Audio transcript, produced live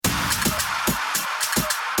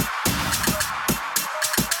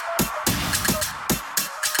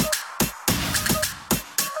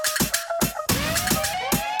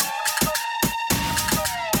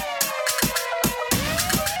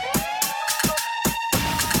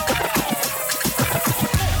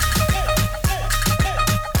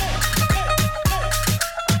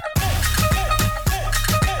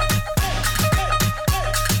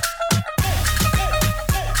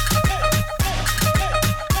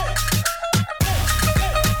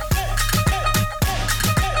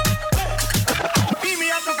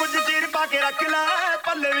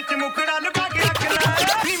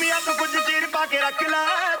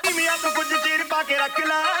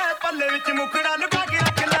गल्ले विच मुखड़ा लुका के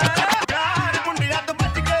रख ले यार मुंडिया तो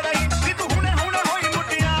बच के रही नी तू हुणे हुणे होई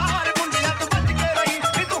मुटियार मुंडिया तो बच के रही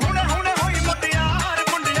नी तू हुणे हुणे होई मुटियार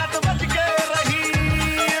मुंडिया तो बच के रही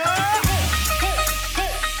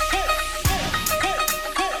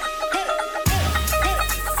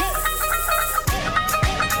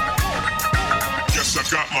Yes, I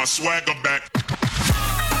got my swagger back.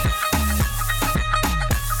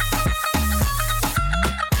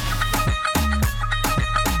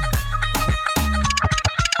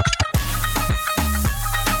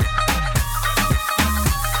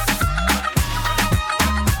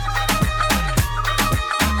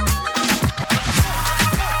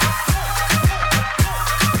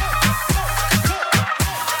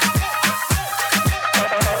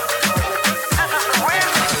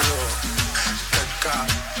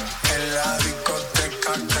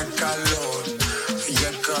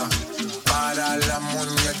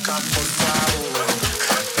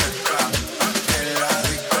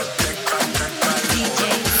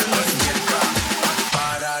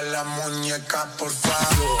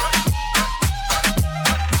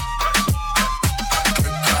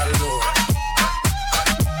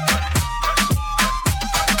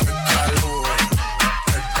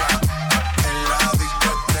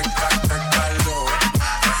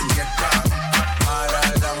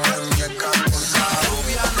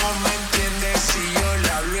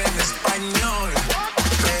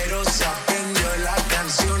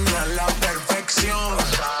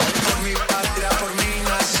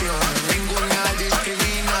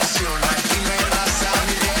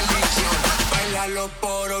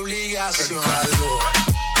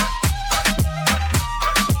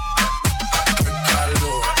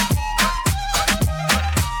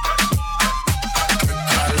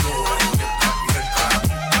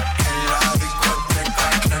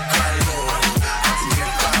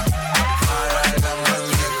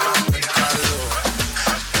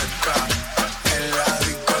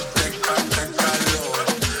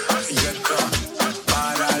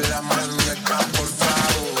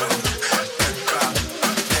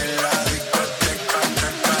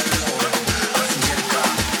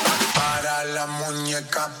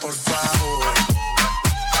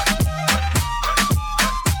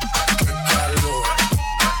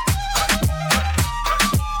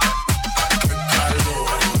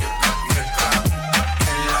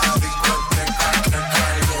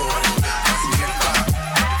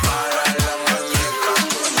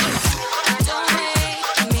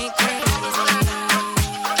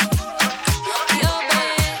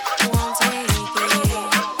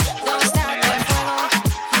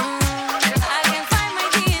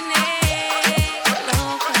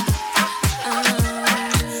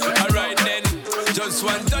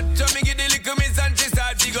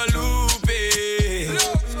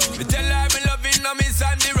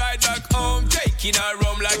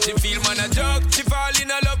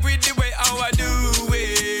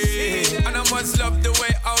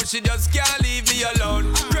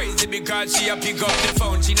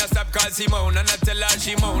 Simone and I tell her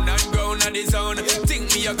she moan and groan on the zone.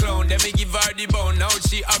 Think me a clown, then me give her the bone. Now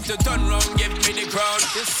she have to turn round, give me the crown.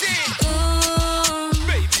 You see, ooh,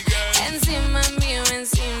 baby girl, encima mío,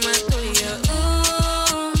 encima tuyo.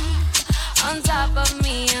 Ooh, on top of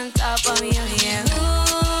me, yeah.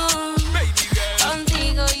 Ooh, baby girl,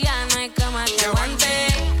 contigo ya no hay cama que aguante.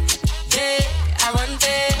 Yeah,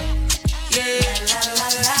 aguante. Yeah, la la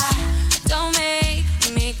la. Don't make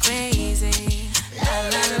me crazy. La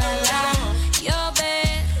la la la. Your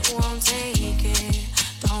bed won't take it.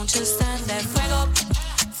 Don't just stand there. Fuego,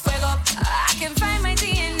 fuego. I can find my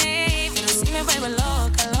DNA. If you see me, baby,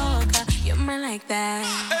 loca, loca. You're mine like that.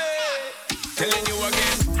 hey, telling you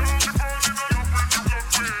again.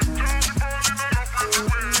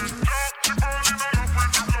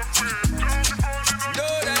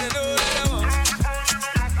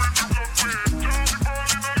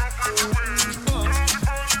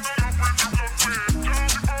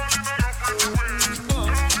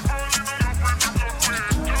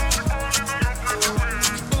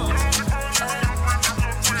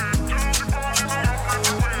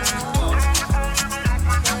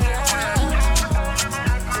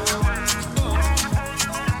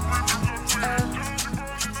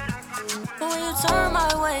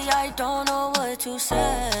 Don't know what to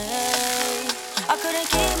say. I couldn't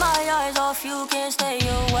keep my eyes off you, can't stay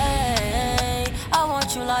away. I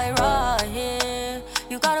want you like right here.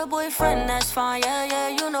 You got a boyfriend, that's fine, yeah, yeah.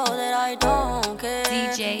 You know that I don't care.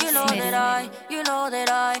 DJ you know Smitty. you know that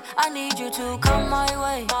I need you to come my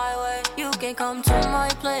way. You can come to my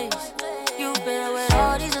place. You've been with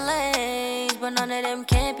all these lanes, but none of them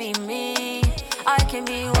can't be me. I can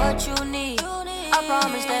be what you need. I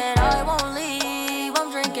promise that I won't leave.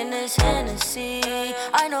 I'm drinking this Hennessy.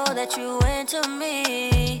 I know that you into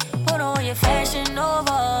me. Put on your Fashion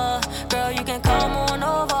Nova. Girl, you can come on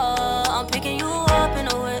over. I'm picking you up in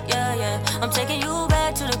the whip, yeah, yeah. I'm taking you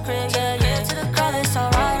back to the crib, yeah, yeah. Girl, it's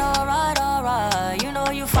alright, alright, alright. You know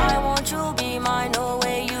you fine, won't you be mine? No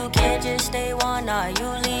way, you can't just stay one night. You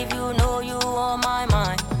leave, you know you on my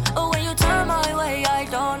mind. Oh, when you turn my way, I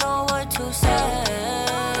don't know what to say.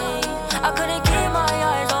 I couldn't keep my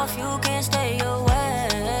eyes off you, can't stay away.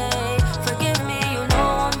 Forgive me, you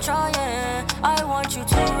know I'm trying. I want you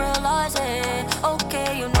to realize it.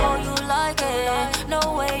 Okay, you know you like it. No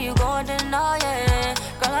way you gon' deny it.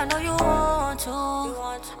 Girl, I know you want to.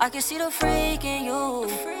 I can see the freak in you.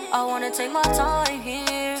 I wanna take my time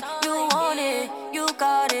here. You want it, you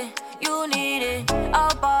got it, you need it.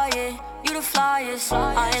 I'll buy it. You the flyest,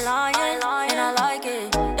 I ain't lying, and I like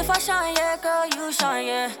it. If I shine, yeah, girl, you shine,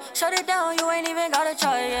 yeah. Shut it down, you ain't even gotta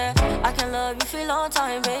try, yeah. I can love you for a long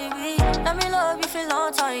time, baby. Let me love you for a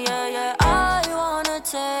long time, yeah, yeah. I wanna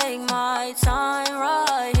take my time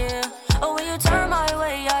right here. Oh, when you turn my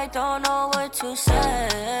way, I don't know what to say.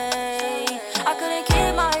 I couldn't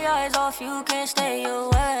keep my eyes off you, can't stay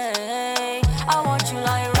away. I want you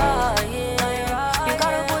like right here. You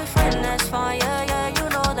got a boyfriend, that's fine, yeah, yeah. You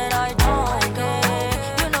know that I don't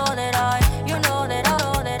care. You know that I know that I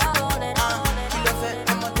know that I know that I know that Kilo fait,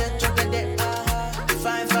 I'm on the chocolate,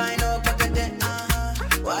 fine, fine, oh, pocket,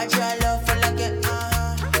 watch your love for like it,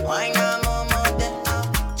 why not more,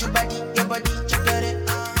 your body, chocolate,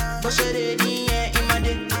 push it in, yeah, in my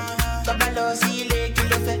day, kabalo, see,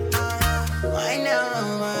 kilo fait, why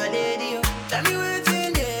not, my lady, tell me what's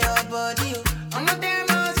in there, your body, I'm a damn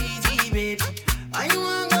easy, baby, why you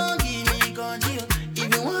want gon' give me control, if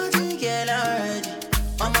you want to get already,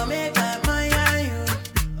 I'ma make up my you,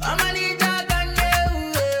 I'ma need your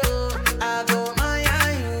control, I go my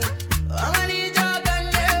you, I'ma need your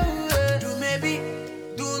control, do maybe,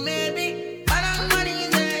 but I'm money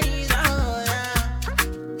is oh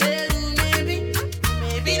yeah,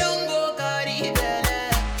 maybe don't go carry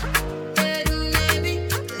belly, maybe,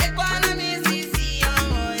 let one me see, oh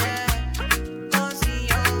yeah, come see,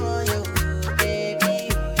 oh yo, baby,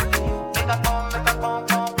 make a come, make a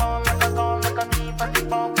come, make a keep a tip,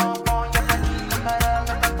 your body,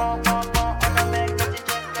 make a come, I'ma make the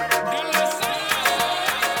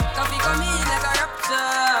Coffee come in like a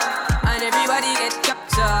rapture, and everybody get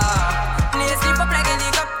captured. Play sleep up like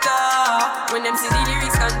helicopter, when them see the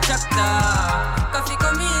lyrics constructor. Coffee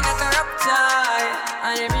come in like a rapture,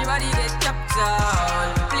 and everybody get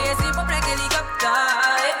captured. Play sleep up like helicopter,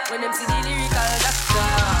 when them see the lyrical doctor.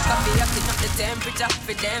 Coffee acting up the temperature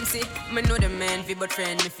for them see. Me know the man fi but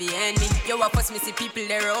friend me fi enemy. Yo, of course me see people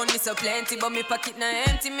there around me so plenty, but me pocket na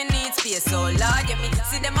empty, me need space. So Lord, yeah, me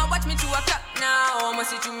see them a watch me to a clock now. Must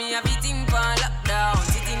see through me everything for lockdown.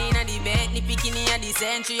 Sitting in a the bed, ni picking in a the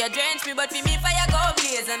century. A drench me, but for me fire go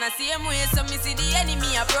blaze. And I see him way, so me see the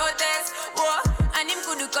enemy a protest. Whoa, and him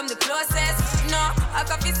could come the closest. No, I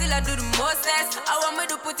can feel still I do the mostest. I want me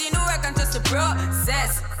to put in the work and trust the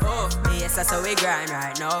process. Oh, yes, that's how we grind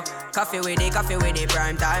right now. Coffee with the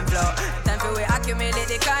prime time flow. Time for we accumulate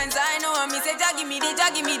the kinds I know. And me say, give me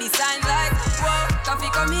the signs like. Whoa, coffee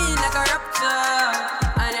come in like a rapture,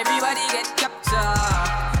 and everybody get captured.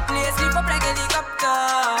 Play sleep up like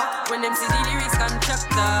helicopter, when them see the lyrics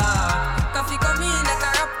constructor. Coffee come in like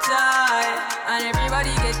a rapture, and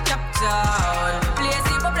everybody get captured. Play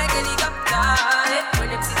sleep up like helicopter, when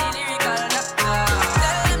them see the lyrical doctor.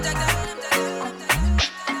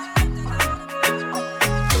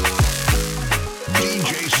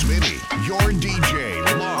 DJ Smitty, your DJ,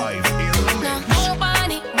 live in the mix. Move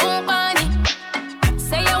on it.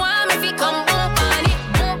 Say you want me fi come move on it.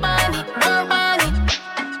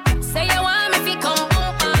 Say you want me fi come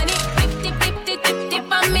move on it.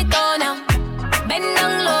 Tip on me toe now. Bend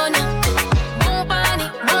down low now. Move on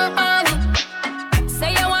it.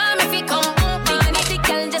 Say you want me fi come move on it. The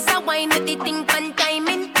girl just a whine with the thing pan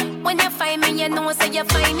timing. When you find me, you know say you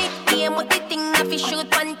find it. Aim with the thing, I fi shoot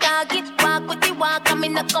one target. Walk with the walk, I'm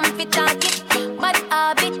in a comfy target. But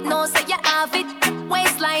habit, no say you have it.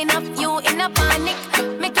 Waistline of you in a panic.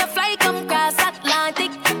 Make you fly come cross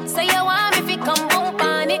Atlantic. Say you want me fi come boom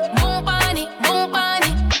on it. Boom on it, boom on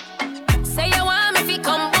it. Say you want me fi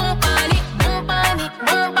come boom on it. Boom on it,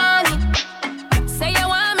 boom on it. Say you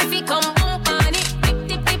want me fi come boom on it.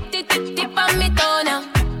 Tip on me toe now.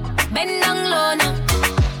 Bend down low now.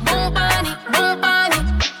 Boom on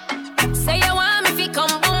it. Say you want me fi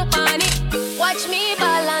come boom on it. Watch me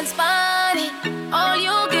balance on it. All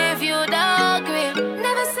you give you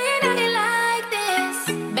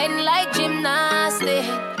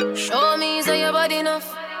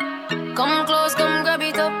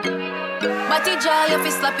jaw, you fi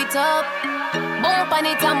slap it up. Bump on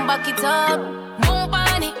it and back it up. Bump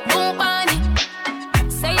on it, bump on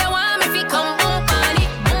it. Say you want me fi come bump on it,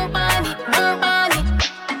 bump on it, bump on it.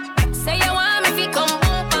 Say you want me fi come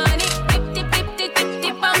bump on it. Tip, tip, tip, tip, tip,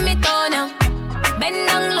 tip on me toe now. Bend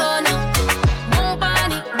down low now. Bump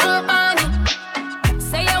on it, bump on it.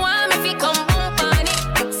 Say you want me fi come bump on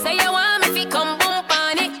it. Say you want me fi come bump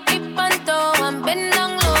on it. Tip on toe and bend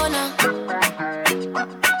down low now.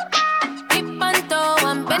 Tip on toe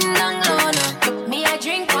and bend down low now. Me I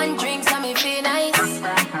drink one drink so me feel nice.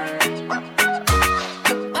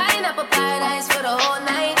 Pineapple paradise for the whole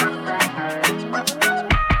night.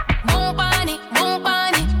 Bump on it, bump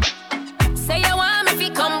on it. Say you want me fi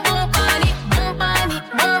come bump on it, bump on it,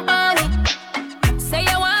 bump on it. Say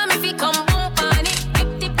you want me fi come bump on it. Tip,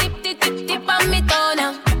 tip, tip, tip, tip, tip on me toe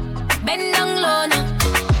now. Bend down low now.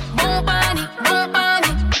 Bump on it, bump on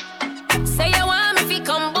it. Say you want me fi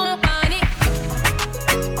come bump on it.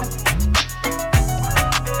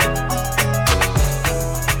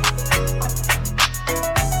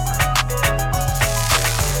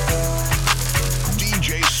 DJ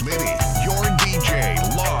Smitty, your DJ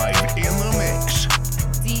live in the mix.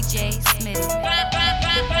 DJ Smitty.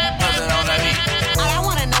 All I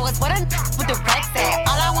wanna know is what a with the racks at.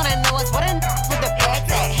 All I wanna know is what a with the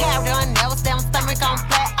bags at. Hair done, nails down, stomach on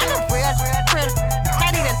flat. I'm a real,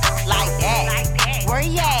 I need a like that. Where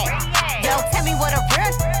you at? Yo, tell me what a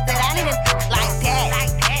real that I need a like that.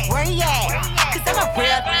 Where you at? Cause I'm a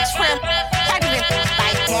real trim. I need a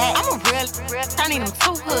like that. I'm a real, I need them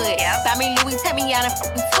too good. Buy me Louis, tell me y'all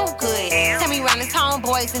too good. Tell me round his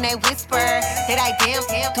homeboys and they whisper that I damn,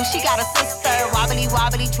 do she got a sister? Wobbly,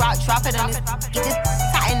 wobbly, drop it on this. Get this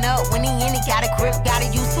tighten up when he in it, got a grip, gotta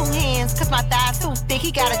use two hands. Cause my thighs too thick,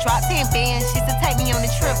 he gotta drop 10 bands. She said take me on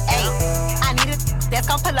the trip, ayy. I need a that's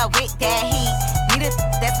gon' pull up with that heat. Need a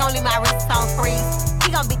that's gon' leave my wrists on freeze.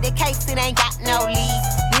 He gon' beat the case, it ain't got no lead.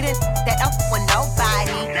 Need a that don't with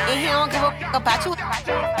nobody. And he don't give a fuck about you.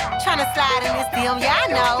 Tryna slide in this DM, yeah I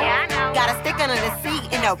know. Got a stick under the seat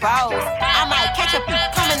in the rose. I might catch a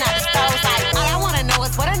coming out the stove. Like all I wanna know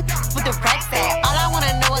is what a with the racks at. All I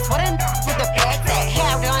wanna know is what a with the bags at.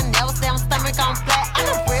 Hair done, nails down, stomach on flat. I'm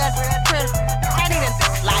a real, I need a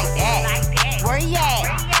like that. Where you at?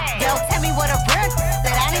 Yo, tell me what a real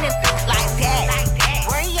that I need a like that.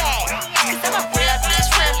 Where you at? Cause I'm a real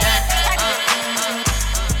trip.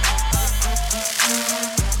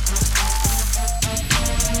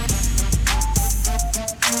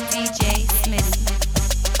 DJ Smitty.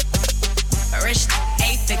 A rich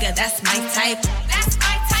 8-figure, that's my type. That's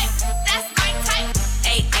my type. That's my type.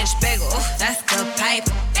 8-inch bagel, that's the pipe.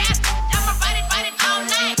 I'ma ride it all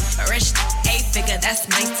night. A rich 8-figure, that's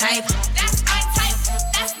my type. That's my type.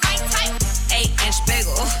 That's my type. 8-inch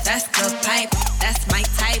bagel, that's the pipe. That's my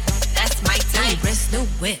type. That's my type. New wrist, new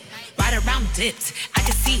whip, right around dipped. I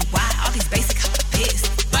can see why all these basic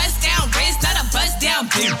pissed. Bust down wrist, not a bust down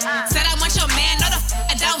bitch. Said I want your man, not a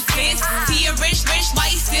I don't fit. See a rich, why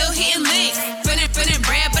he still hitting licks? Feeling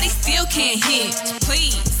bread, but he still can't hit.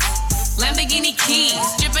 Please, Lamborghini keys,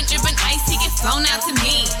 drippin' ice, he get flown out to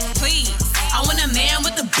me. Please, I want a man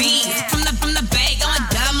with the bees. From the bag, I'm a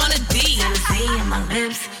dime on a D. Jealousy in my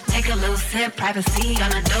lips, take a little sip. Privacy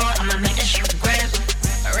on the door, I'ma make a shit grip.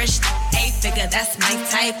 A rich 8-figure, that's my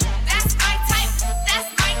type. That's my type.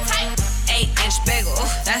 That's my type. 8-inch bagel,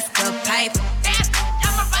 that's the pipe.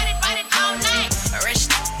 I'ma ride it all night. A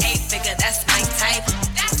rich 8-figure, that's my type.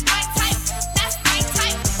 That's my type. That's my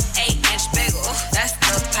type. 8-inch bagel, that's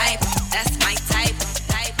the pipe. That's my type.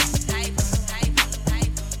 Type.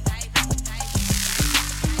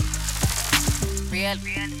 Real,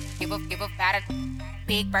 give a fat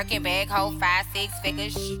big Birkin bag, hold 5-6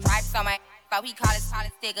 figures. Stripes on my, so he call it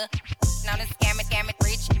sticker. Known as scamming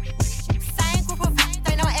rich. Same group of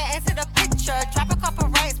they know add to the picture. Drop a couple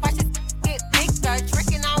rights, watch it get bigger.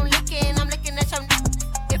 Drinking, I'm looking at your.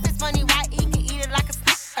 If it's money right, he can eat it like a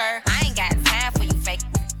snicker. I ain't got time for you fake.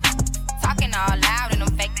 Talking all loud in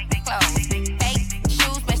them fake clothes. Fake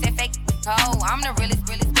shoes, match that fake toe. I'm the realest,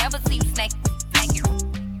 never see you snake.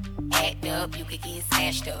 Act up, you could get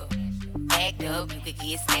snatched up. Act up, you could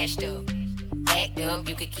get snatched up. Act up,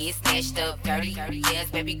 you could get snatched up. Dirty, yes,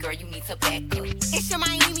 baby girl, you need to back up. It's your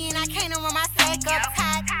Miami and I can't run my sack up.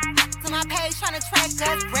 Tied to my page trying to track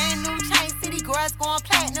us. Brand new chain city girls going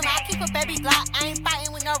platinum. I keep a baby Glock, I ain't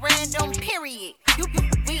fighting with no random, period. You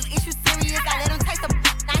real issue serious, I let him taste the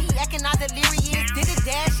now he acting all delirious. Did a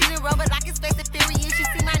dash in the rover like it's Fast and Furious. You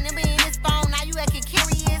see my number in his phone, now you acting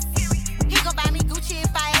curious. He gon' buy me Gucci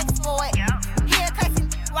if I ask for it. He a classy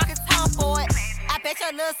walking tom for it. I bet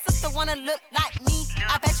your little sister wanna look like me.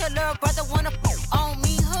 I bet your little brother wanna on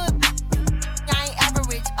me. Hood, I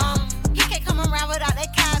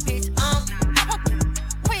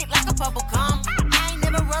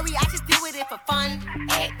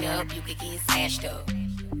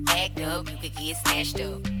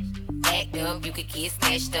Act up, you could get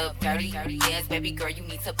snatched up. Dirty, yes, baby girl, you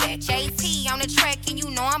need to back. JT on the track, and you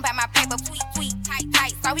know I'm about my paper. Tweet,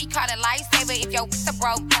 tight. So he called a lifesaver if your a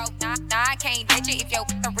broke. Nah, I can't date you if your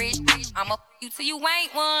a rich. I'ma you till you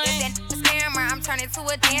ain't one. If that a scammer, I'm turning to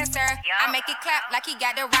a dancer. I make it clap like he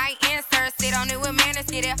got the right answer. Sit on it with manners,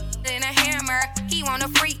 get it in a hammer. He want a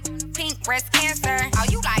freak, pink breast cancer. Oh,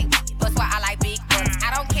 you like, that's why I like big butts.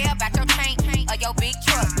 I don't care about your chain or your big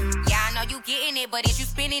truck. Yeah, I know you getting it, but if you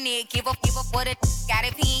spinning it, give up what it got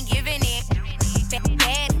if he ain't giving it.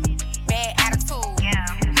 Bad attitude.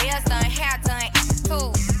 Nails done, hair done,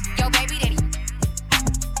 too. Yo, baby daddy,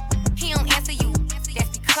 he don't answer you.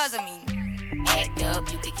 That's because of me. Act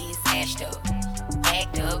up, you could get snatched up.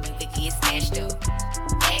 Act up, you could get snatched up.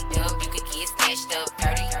 Act up, you could get snatched up.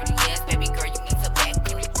 Dirty, yes, baby girl, you need to back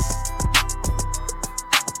up.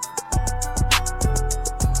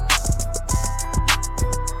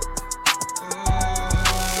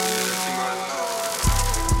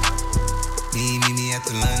 Meet me at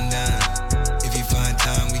the London. If you find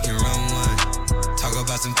time, we can run one. Talk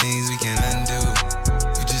about some things we can undo.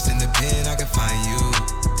 You just in the pen, I can find you.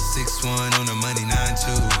 6'1" on the money,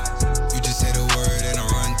 9'2". You just say the word and I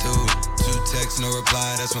run through. 2 texts, no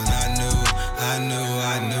reply, that's when I knew.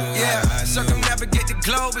 Yeah, circumnavigate the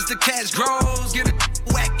globe as the cash grows. Get a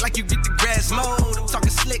whack like you get the grass mowed. I'm talking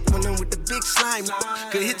slick when I'm with the big slime.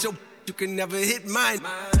 Could hit your, you can never hit mine.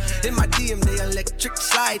 In my DM, they electric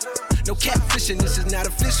slide. No catfishing, this is not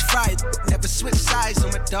a fish fry. Never switch sides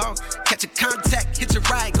on my dog. Catch a contact, hit your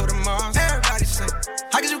ride, go to Mars. Everybody say,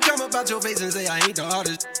 how could you come about your face and say I ain't the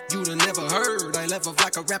artist you'd have never heard? I left off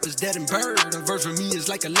like a rapper's dead and bird. A verse for me is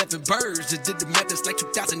like 11 birds. Just did the math, it's like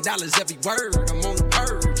 $2,000 every word. I'm on the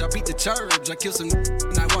purge, I beat the church. I killed some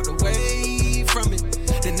and I walked away from it.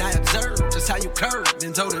 Then I observed just how you curved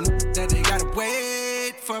and told them that they gotta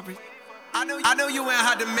wait for it. I know you ain't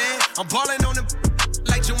hot demand. I'm ballin' on the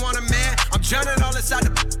like you want a man. I'm drowning all inside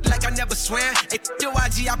the like I never swam. Hey, your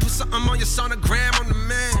IG, I put something on your sonogram on the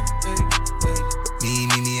man.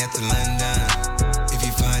 Meet me at the London. If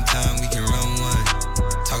you find time, we can run one.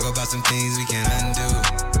 Talk about some things we can undo.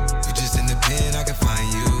 You just in the pen, I can find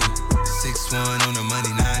you. 6'1" on the money,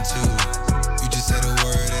 9'2". You just say the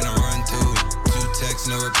word and I run through. 2 texts,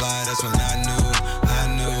 no reply, that's when I knew.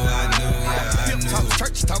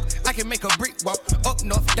 Church talk, I can make a brick walk. Up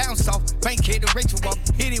north, down south, Bankhead to Rachel walk.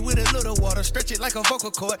 Hit it with a little water, stretch it like a vocal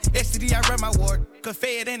cord. STD, I run my ward, could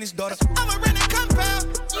fed and his daughter. I'm a rented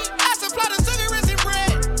compound, I supply the sugar and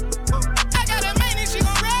bread. I got a main and she gon'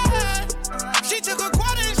 ride. She took a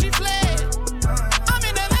quarter and she fled. I'm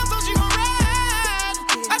in the lamp so she gon' ride.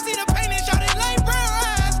 I see the pain and shot it like brown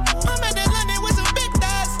eyes. I'm at that London with some big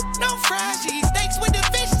thighs. No fries, she eat steaks with the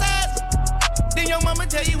fish size. Then your mama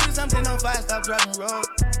tell you when something on fire, stop driving road.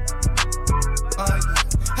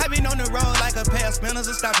 I been on the road like a pair of spinners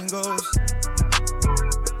and stop and goes.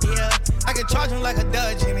 Yeah, I can charge him like a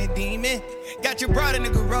Dodge and a demon. Got your broad in the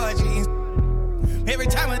garage. Every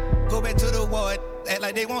time I go back to the ward, act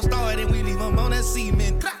like they won't start and we leave them on that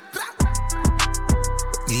cement.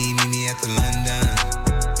 Meet me at the London.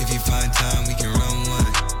 If you find time, we can run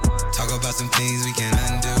one. Talk about some things we can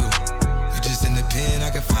undo. You just in the pen, I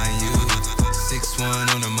can find you.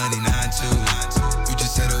 6'1" on the money, 9'2". You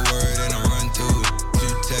just say the word and I run through. 2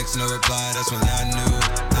 texts, no reply, that's when I knew.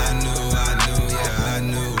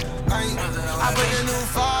 I put the new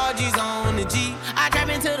 4Gs on the G. I trap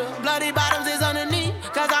into the bloody bottoms is underneath.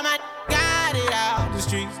 Cause I might got it out the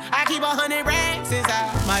streets. I keep 100 racks inside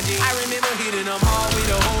my G. I remember hitting them all with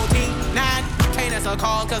the whole team. Now can't answer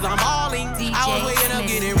call cause I'm balling. I was waking up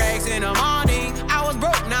getting racks in the morning. I was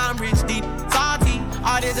broke, now I'm rich, deep, salty.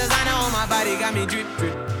 All this designer on my body got me drip.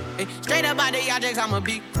 Hey, straight up out the objects, I'm a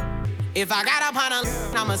big. If I got up on a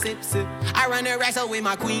I'ma sip. I run the racks up with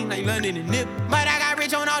my queen like London and Nip. But I got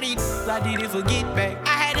rich on all these I didn't forget back. I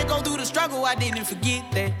had to go through the struggle, I didn't forget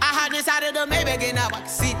that. I hopped inside of the Maybach and now I can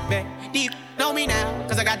sit back. Deep know me now,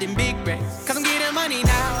 cause I got them big racks. Cause I'm getting money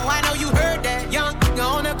now, I know you heard that. Young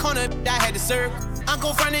on the corner, I had to serve.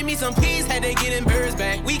 Uncle fronted me some peas, had to get them birds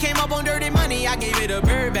back. We came up on dirty money, I gave it a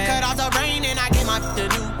bird back. Cut off the rain and I gave my the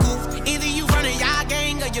new goof. Either you run a y'all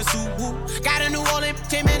gang or you Suwu. Got a New Orleans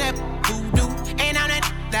Tim and that voodoo. And I'm that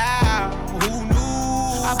now, who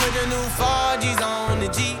knew? I put the new 4Gs on the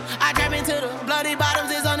G. I trap into the bloody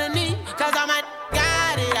bottoms is underneath. Cause I might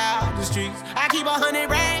got it out the streets. I keep 100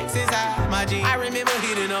 racks inside my G. I remember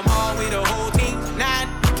hitting them all with the whole team. Now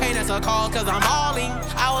can't answer a call cause I'm balling.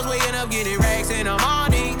 I was waking up getting racks in the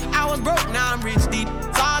morning. I was broke, now I'm rich, deep,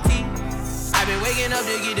 salty. I've been waking up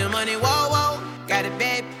to get the money, whoa. Got a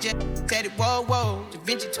bad bitch, said it, whoa. Da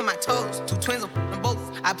Vinci to my toes, 2 twins on them both.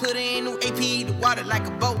 I put her in new AP, the water like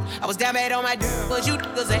a boat. I was down bad on my dude, but you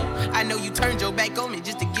niggas at? I know you turned your back on me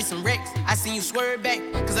just to get some wrecks. I seen you swerve back,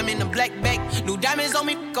 cause I'm in the black back. New diamonds on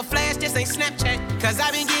me, a flash, this ain't Snapchat. Cause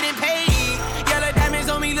I been getting paid. Yellow diamonds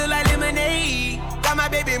on me look like lemonade. Got my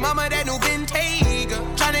baby mama that new Bentayga.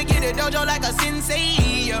 Tryna get a dojo like a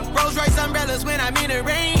sensei. Rolls Royce umbrellas when I'm in the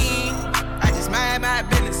rain. I just mind my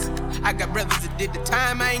business. I got brothers that did the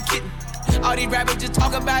time, I ain't kidding. All these rappers just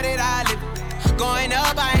talk about it, I live it. Going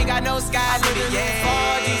up, I ain't got no sky limit, yeah.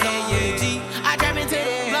 4G's on the G. I trap into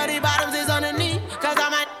the bloody bottoms is underneath. Cause I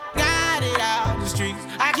might got it out the streets.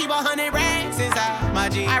 I keep 100 racks inside my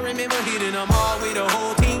jeans. I remember hitting them all with the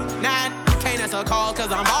whole team. Now I can't answer a call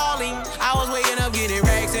cause I'm balling. I was waking up getting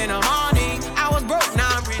racks in the morning. I was broke, now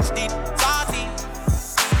I'm rich, deep, salty.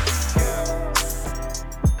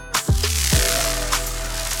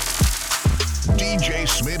 DJ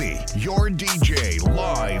Smitty, your DJ,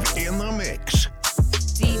 live in the mix.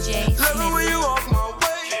 DJ Love it when you walk my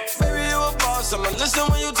way. Baby, you a boss. I'ma listen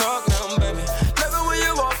when you talk now, baby. Love it when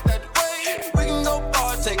you walk that way. We can go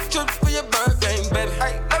far, take trips for your birthday, baby.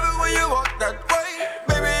 Hey, love it when you walk that way.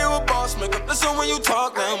 Baby, you a boss. Make up listen when you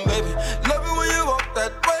talk now, baby. Love it when you walk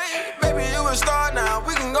that way. Baby, you a star now.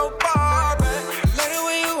 We can go far, baby. Love it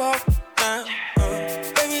when you walk now.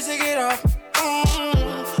 Baby, take it off.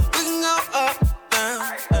 We can go up, down.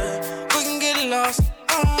 We can get lost.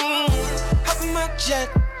 Hop in my jet,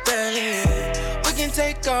 baby. We can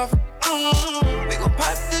take off. We gon'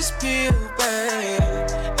 pop this pill, baby.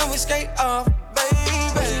 And we skate off, baby.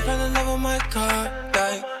 Oh, she fell in love with my car,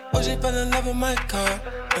 like. Oh, she fell in love with my car.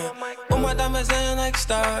 Oh, my diamonds in like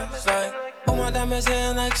stars, like. Oh, my diamonds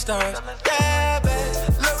in like stars. Yeah, baby.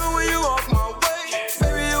 Love it when you walk my way.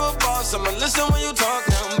 Baby, you a boss. I'ma listen when you talk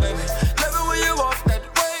now, baby. Love it when you walk that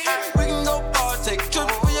way. We can go far, take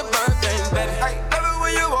trips for your birthday, baby. Love it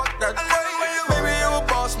when you walk that way. Baby, you a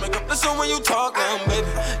boss. Make up listen when you talk now,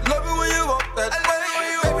 baby. Love it when you walk that way.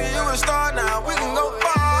 Baby, you a star now. We can go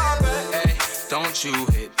far, baby. Hey, don't you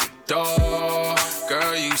hit the door.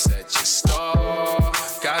 Girl, you set your store.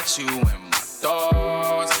 Got you in my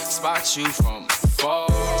thoughts. Spot you from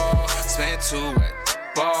afar. Spent two at the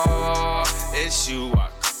bar. It's you I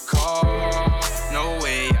could call. No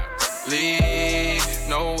way I could leave.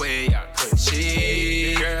 No way I could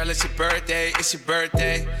cheat. Girl, it's your birthday. It's your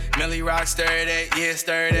birthday. Millie rocks 30. Yeah, it's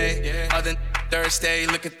 30. Other Thursday,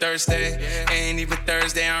 look at Thursday. Ain't even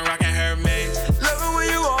Thursday, I'm rocking her maze. Love it when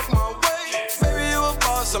you walk my way. Baby, you a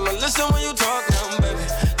boss. I'ma listen when you talk now, baby.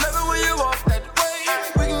 Love it when you walk that way.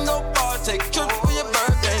 We can go far, take trips for your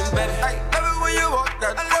birthday, baby. Love it when you walk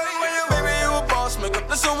that way. Baby, you a boss. Make up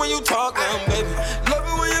listen when you talk now, baby. Love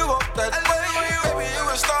it when you walk that way. Baby, you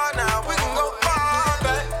a star now. We can go far,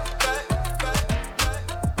 baby.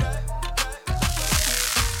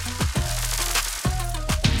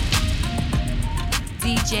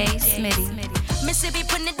 DJ Smitty. Mississippi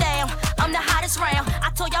putting it down. I'm the hottest round. I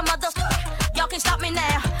told y'all mother, y'all can't stop me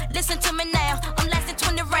now. Listen to me now. I'm lasting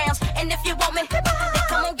 20 rounds. And if you want me, then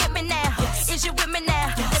come on get me now. Is you with me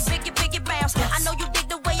now? Then biggie bounce. I know you dig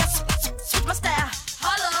the way I switch my style.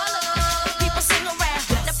 Holla, holla. People sing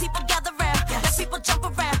around. Let people gather round. Let people jump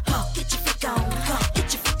around. Get your freak on.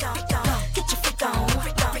 Get your freak on. Get your freak on.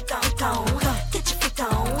 Freak on. Get your freak on. Get your freak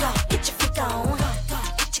on. Get your freak on.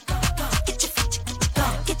 Get your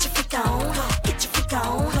freak on. Get your freak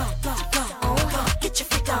on. Get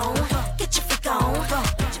your freak on. Get your freak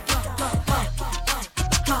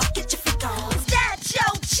on. Get your freak on. Is that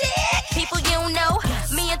your chick? People you don't know.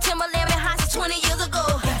 Me and Timberland been hot since 20 years ago.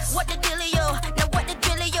 What the dealio? Now what the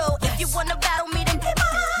dealio? If you wanna battle me, then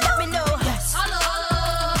let me know.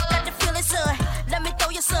 Got the feeling, son. Let me throw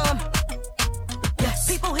you some.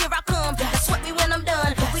 People, here I come. That's what me when I'm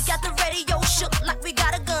done. We got the radio shook like we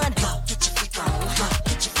got a gun. Get your freak on.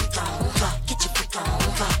 Get your freak on. Get your freak on.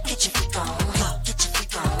 Get your freak on. Get your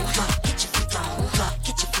freak on. Get your freak on.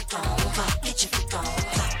 Get your freak on. Get your freak on.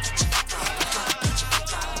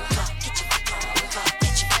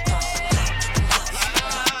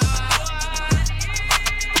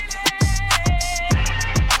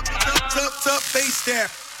 Up, face there.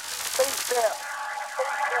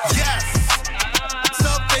 Yes.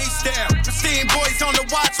 Up, face there. Pristine boys on the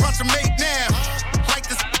watch them make now. Like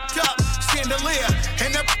this up, chandelier.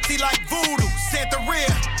 And that like voodoo,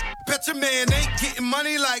 Santeria. Bet your man ain't getting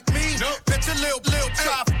money like me. Nope. Bet your lil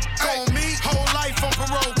chop on me. Whole life on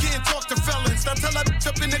parole, can't talk to felons. I tell that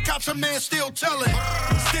up in the cops, a man still telling.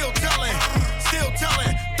 Still telling.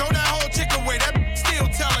 Throw that whole chick away, that still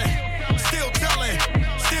telling.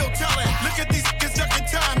 Look at these niggas ducking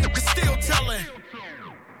time, niggas still telling.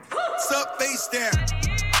 Sup, face there.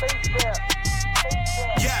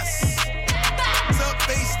 Yes. Sup,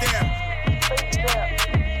 face there.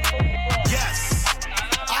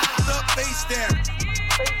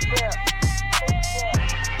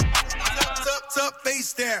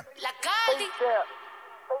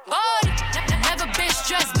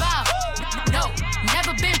 stressed by. No,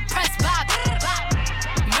 never been pressed by.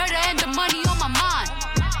 Murder and the money on my mind.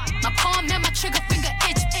 My palm and my trigger finger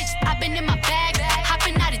itch. I've been in my bag,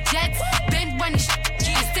 hopping out of jets. Been running and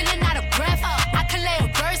stealing out of breath. I can lay a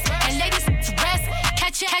verse and ladies to rest.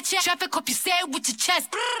 Catch it, traffic, hope you say it with your chest.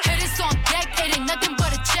 Hitters on deck, it ain't nothing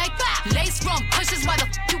but a check. Lace run pushes, why the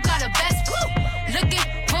you got a vest? Woo! Looking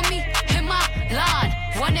for me, hit my line.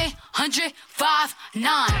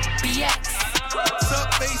 1-800-59-BX. What's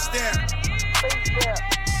up, face there?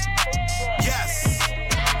 Yes.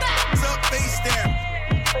 What's up, face there?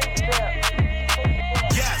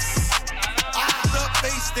 Yes. What's up,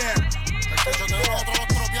 face there?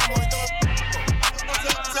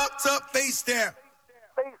 What's up, face there?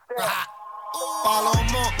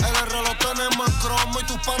 Palomo, el reloj lo tenemos en cromo y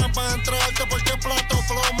tus panas van a entregarte porque plato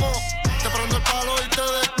plomo. Te prendo el palo y te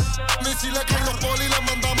de ni si le caen los polis le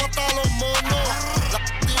mandamos hasta los monos.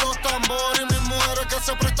 Y los tambores y mis mujeres que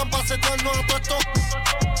se prestan para setearnos a todo esto.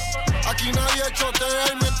 Aquí nadie chotea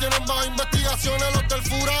y me tienen bajo investigaciones los del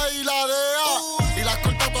Fura y la DEA. Y las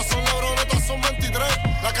cortatas son lebronetas, son 23.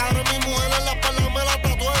 La cara de mi mujer en la espalda me la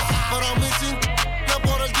tatué. Pero a mí sin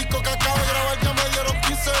por el disco que acabo de grabar ya me dieron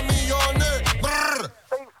 15 millones. Brrr.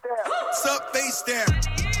 What's up, face there?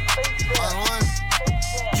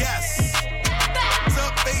 Yes. What's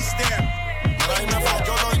up, face there? Ahí me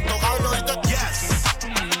falló lo intocable y te... Yes.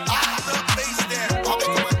 What's up, face there?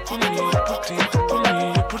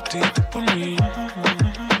 Por mí.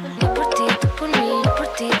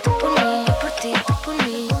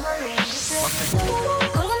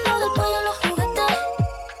 Colgando del cuello los juguetes,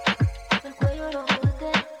 del cuello los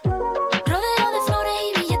juguetes, rodeado de flores y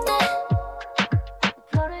billetes,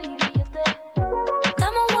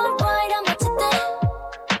 estamos worldwide a machete,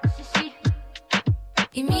 sí.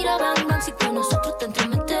 Y mira, bang, bang, si con nosotros te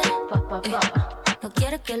entrometes, no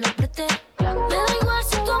quieres que lo preste, me da igual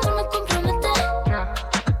si tu amor me compromete,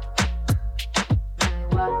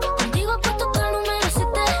 contigo apuesto que el número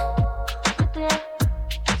 7.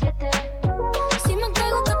 Si me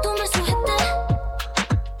caigo que tú me sujetes.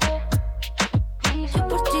 Yo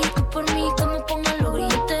por ti, tú por mí, que me pongan los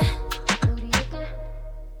grilletes.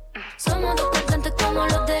 Somos dos cantantes como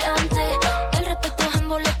los de antes. El respeto es en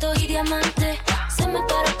boletos y diamantes. Se me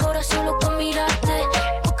para el corazón solo con mirarte.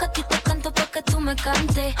 Porque a ti te canto pa' que tú me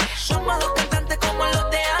cantes. Somos dos cantantes como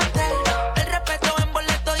los de antes. El respeto en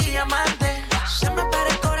boletos y diamantes. Se me para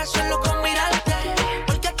el corazón solo con mirarte.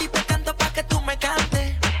 Porque a ti te canto pa' que tú me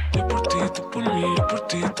cantes. Yo por ti, tú por mí, yo por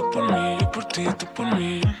ti, tú por mí, yo por ti, tú por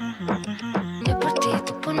mí. Yo por ti,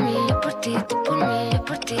 tú por mí, yo por ti, tú por mí, yo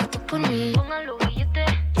por ti, tú por mí. Pongan los billetes.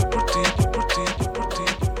 Yo por ti, yo por ti, yo por ti,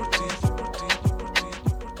 yo por ti, yo por ti, yo por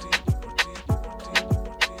ti,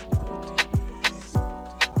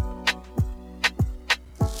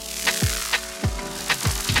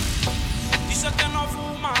 Dice que no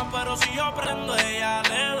fuma, pero si yo prendo, ella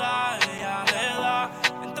le da.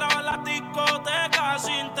 Entraba a la discoteca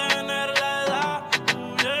sin tener la edad.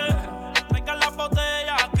 Traigan las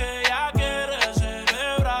botellas que ella quiere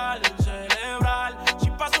celebrar. Si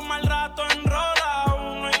pasa un mal rato, enrola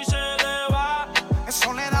uno y se le va. Es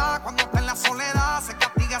soledad, cuando está en la soledad, se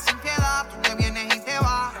castiga sin piedad, tú te vienes y te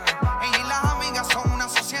vas. Ella y las amigas son una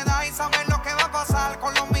sociedad y saben lo que va a pasar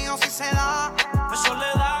con los míos si se da. Es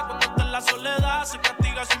soledad, cuando está en la soledad, se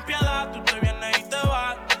castiga sin piedad, tú te vienes y te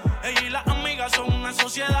vas. Ella y las amigas son una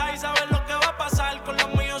sociedad y saben lo que va a pasar con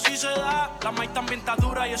los míos si se da. La maíz también está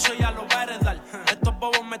dura y eso ya lo va a heredar. Estos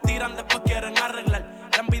bobos me tiran, después quieren arreglar.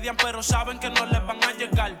 La envidian pero saben que no les van a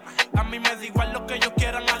llegar. A mí me da igual lo que ellos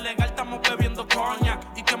quieran alegar. Estamos bebiendo coñac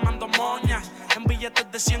y quemando moñas. En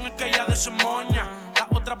billetes de 100 es que ella de su moña. Las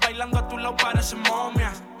otras bailando a tu lado parecen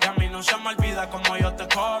momias. Y a mí no se me olvida como yo te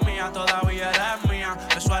comía. Todavía eres mía.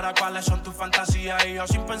 Eso era cuáles son tus fantasías. Y yo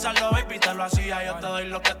sin pensarlo, baby, te lo hacía. Yo te doy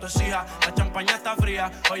lo que tú exijas. La champaña está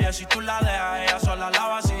fría. Oye, si tú la dejas, ella sola la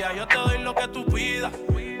vacía. Yo te doy lo que tú pidas,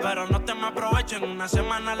 pero no te me aprovechen. Una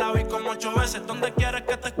semana la vi como 8 veces. ¿Dónde quieres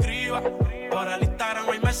que te escriba? Por el Instagram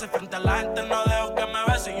hay meses. Frente a la gente no dejo que me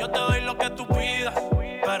beses. Yo te doy lo que tú pidas,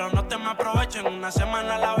 pero no te me aprovechen. Una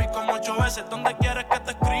semana la vi como 8 veces. ¿Dónde quieres que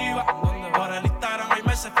te escriba? Por el Instagram hay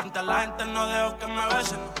meses. Frente a la gente no dejo que me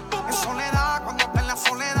besen. Es soledad, cuando está en la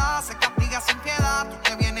soledad, se castiga sin piedad, tú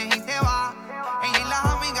te vienes y te vas. Ella y las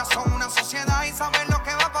amigas son una sociedad y saben lo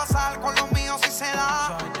que va a pasar con los míos si se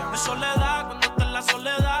da. Es soledad, cuando está en la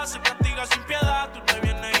soledad, se castiga sin piedad, tú te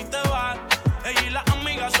vienes y te vas. Ella y las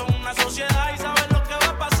amigas son una sociedad y saben lo que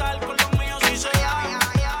va a pasar con los míos si se da.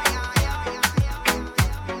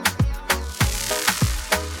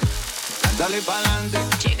 Dale pa'lante.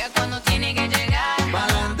 Llega cuando tiene que llegar.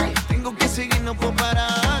 Pa'lante. Tengo que seguir, no puedo parar.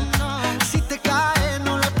 Si te caes, no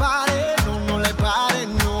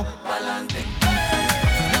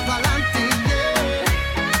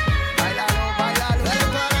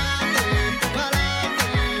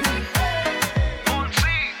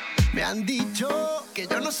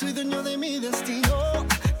soy dueño de mi destino.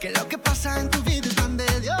 Que lo que pasa en tu vida es tan de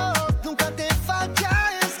Dios. Nunca te falla,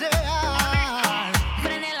 es real.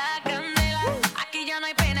 Prende la candela, aquí ya no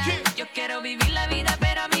hay pena. Yo quiero vivir la vida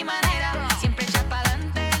pero a mi manera. Siempre echa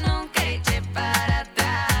pa'lante, nunca eche para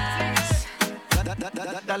atrás.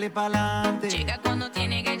 Dale pa'lante. Llega cuando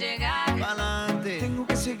tiene que llegar. Pa'lante. Tengo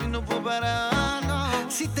que seguir, no puedo parar, no.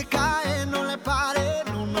 Si te caes, no le pares,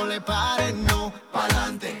 no, no le pares, no.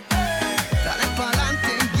 Pa'lante. Dale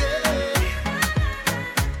pa'lante, yeah.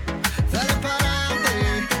 Dale pa'lante,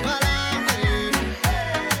 pa'lante.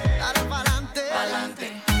 Dale pa'lante, pa'lante.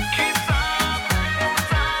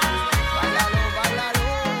 Báilalo, báilalo.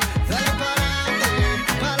 Dale pa'lante,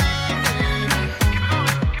 pa'lante.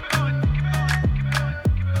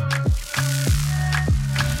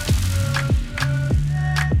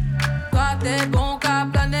 Toi t'es bon qu'à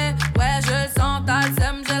planer, ouais je le sens, t'as le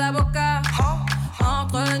seum, j'ai la boca.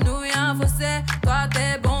 Entre nous y'a un fossé, toi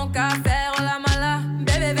t'es bon qu'à faire la mala.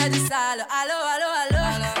 Bébé veut du sale, allo, allo, allo.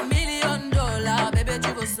 $1 million, bébé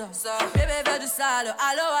tu veux ça. Bébé veut du sale,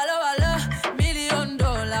 allo, allo, allo. $1 million,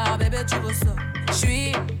 bébé tu veux ça.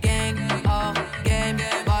 J'suis gang, hors game,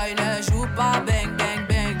 boy ne joue pas bang, bang,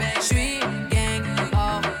 bang. J'suis gang,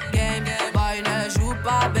 hors game, boy ne joue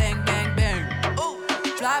pas bang, bang, bang.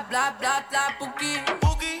 Bla bla bla bla pouki.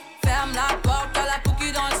 Ferme la porte à la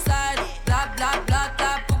pouki dans le side. Bla bla bla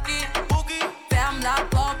bla pouki. Ferme la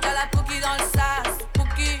porte à la pouki dans le sas.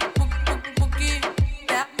 Pouki, pouki, pouki.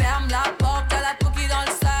 Ferme la porte à la pouki dans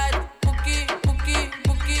le side. Pouki, pouki,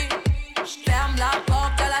 pouki. Ferme la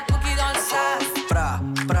porte à la pouki dans le sas. Bra,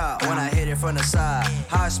 bra, when I hit it from the side.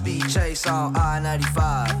 High speed chase on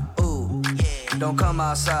I-95. Ooh, don't come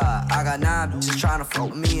outside. I got 9 bitches tryna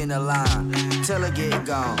fuck me in the line. Till it get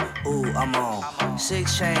gone. Ooh, I'm on.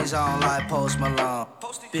 6 chains on like Post Malone.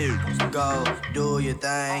 Big, go, do your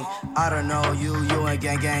thing. I don't know you ain't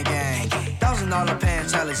gang, gang, gang. $1,000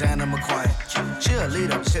 pants, Alexander McQueen. She a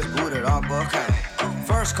leader, shit booted on cocaine.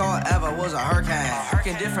 First call ever was a hurricane.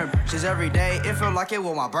 Hurricane different bitches every day. It felt like it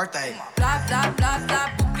was my birthday. Bla bla bla bla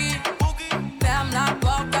pouki. Ferme la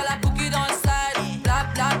porte à la pouki dans le side. Bla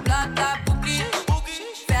bla bla bla pouki.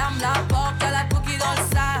 Ferme la porte à la pouki dans le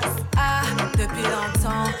sas. Ah, depuis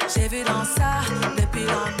longtemps, j'ai vu dans ça. Depuis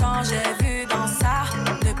longtemps, j'ai vu dans ça.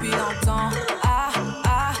 Depuis longtemps, ah,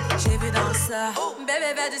 ah, j'ai vu dans ça.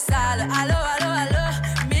 Bébé veut du sale, allo, allo, allo.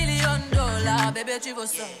 $1 million, bébé tu veux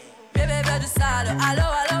ça. Bébé veut du sale, allo,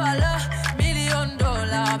 allo, allo. $1 million,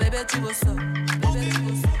 bébé tu veux ça. Bébé tu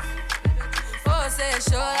veux ça. Oh c'est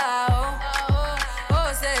chaud là, oh. Oh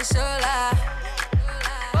c'est chaud là.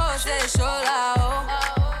 Oh c'est chaud là, oh.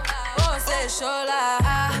 Oh c'est chaud là.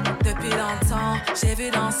 Ah, depuis longtemps, j'ai vu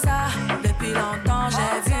dans ça. Depuis longtemps,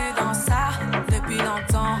 j'ai vu dans ça. Depuis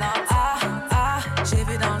longtemps, ah, ah, j'ai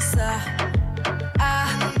vu dans ça. Ah,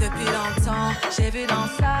 depuis longtemps, j'ai vu dans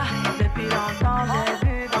ça. Depuis longtemps, j'ai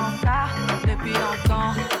vu dans ça. Depuis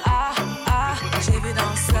longtemps, ah, ah, j'ai vu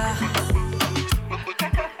dans ça.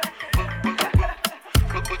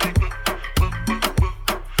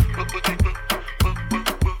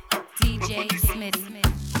 DJ Smitty.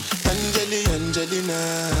 Angelina,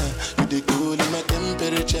 you the cool in my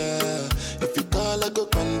temperature. If you call, I go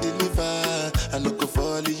come deliver. I no go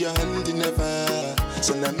fall in your hand never.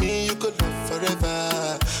 So now me you could love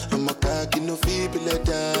forever. I'm a cocky no feeble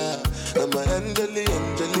letter. I'm a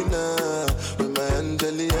Angelina, I'm a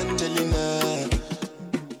Angelina.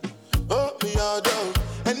 Oh me all down.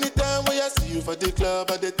 Anytime when I see you for the club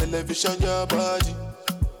or the television, your body.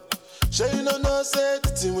 Sure you know say the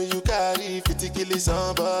thing when you carry 50 kill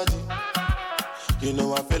somebody. You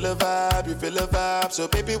know I feel a vibe, you feel a vibe, so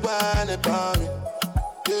baby whine about me.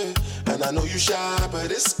 Yeah, and I know you shy,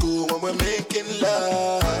 but it's cool when we're making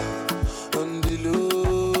love. On the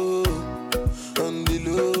low, on the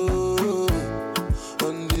low,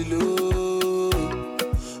 on the low,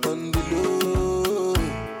 on the low,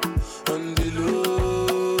 on the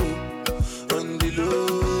low, on the low,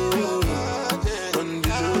 on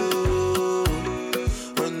the low,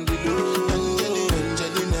 on the low.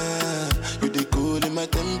 Angelina, you the cool in my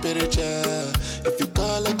temperature. If you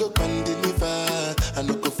call, I go come deliver. I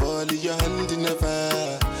no go fall in your hand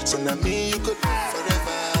never. So now me you could live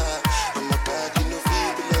forever. I'm a cocky no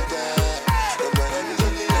feeble like that. I'm a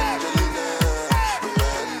Angelina. I'm a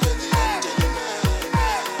Angelina.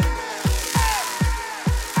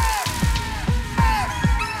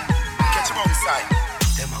 Catch him outside.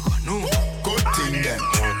 Them a go no good thing them.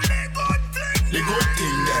 The good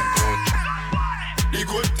thing them. The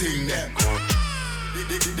good thing them.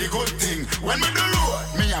 The good thing. When me do road,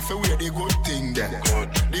 me have to wear the good thing then.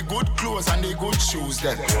 The good clothes and the good shoes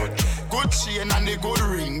then. Good chain and the good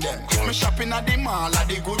ring then. If me shopping at the mall at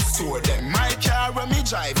the good store then. My car when me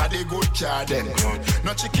drive at the good car then.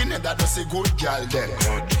 No chicken head that does a good girl then.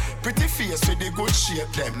 Pretty face with the good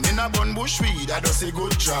shape them. In a bun bush weed that does a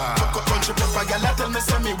good job. Country pepper girl that tell me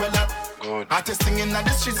say me well up. Artist thing in the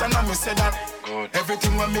streets and I me say that.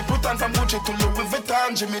 Everything when me put on from Gucci to Louis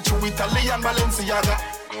Vuitton, Jimmy Choo, Italian Balenciaga.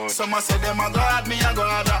 Some a say them a God, me a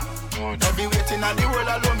God. Every waiting at the world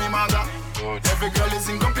alone me maga. Every girl is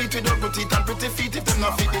incomplete with her good teeth and pretty feet. If them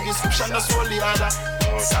not fit the description, that's all the other.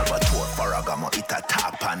 Salvatore Ferragamo, it a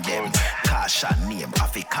top on them. Kasha name, I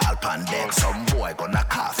fi call pan them. Some boy gonna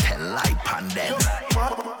cast hell light on them.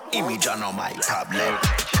 Image on no my problem.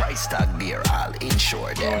 Price tag there, I'll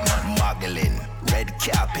insure them. Muggling, red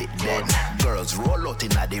carpet then. Girls roll out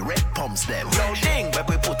inna the red pumps them. No ding, but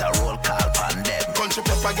we put a roll call on them. Country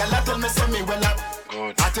pepper girl, I tell me say me well up.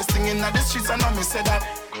 Artist thing inna the streets and I me say that.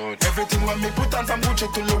 Everything when me put on from Gucci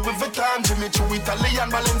to Louis Vuitton, Jimmy Choo, Italian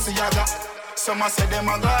Balenciaga. Some a say them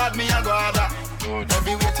a God, me a God.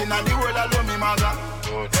 Every waiting at the world alone me maga.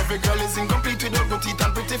 Every girl is incomplete with her good teeth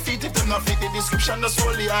and pretty feet. If them not fit the description, that's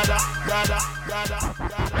all the other.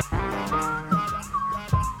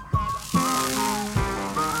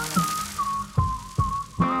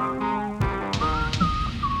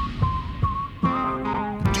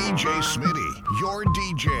 DJ Smitty, your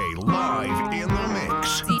DJ live in the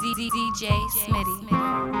mix. DJ Smitty.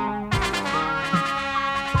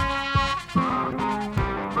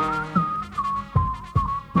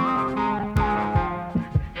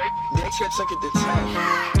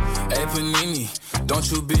 Hey Panini, don't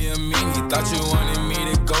you be a meanie. Thought you wanted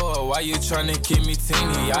me to go, why you tryna keep me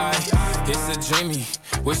teeny? It's a dreamy,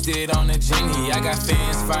 wished it on a genie. I got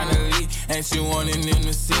fans finally, ain't you wanting them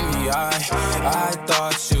to see me? I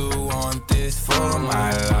thought you want this for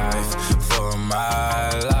my life,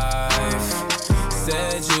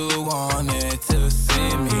 Said you wanted to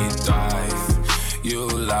see me thrive. You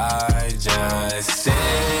lied, just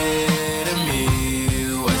say to me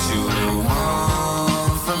what you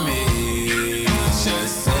want from me.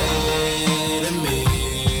 Just say to me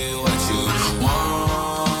what you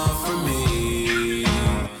want from me.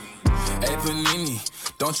 Hey Panini,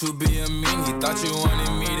 don't you be a meanie. Thought you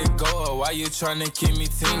wanted me to go, why you tryna keep me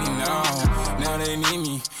teeny now they need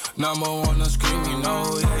me. Number one, no screaming,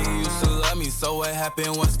 no. Yeah, you used to love me, so what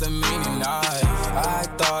happened? What's the meaning? I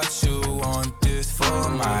thought you want this for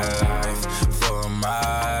my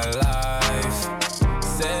life,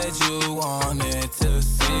 Said you wanted to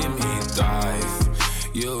see me thrive.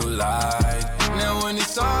 You lied. Now when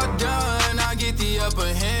it's all done, I get the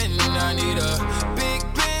upper hand. I need a big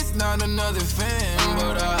bitch, not another fan,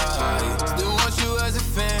 but I still want you as a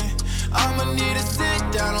fan. I'ma need to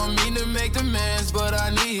sit down, don't mean to make demands, but I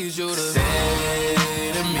need you to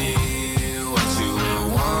say to me what you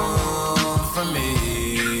want from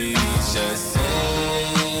me. Just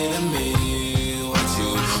say to me what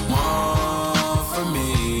you want from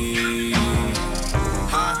me.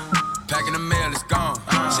 Packing the mail, it's gone.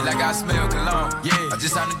 She like I smell cologne. Yeah, I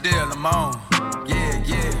just signed a deal, I'm on. Yeah.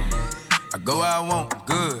 I go where I want,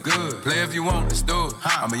 good. Play if you want, let's do it.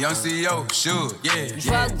 I'm a young CEO, sure, yeah.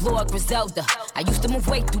 Drug Lord Griselda, I used to move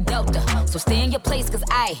way through Delta. So stay in your place, cause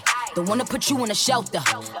I don't wanna put you in a shelter.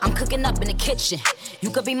 I'm cooking up in the kitchen, you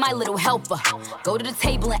could be my little helper. Go to the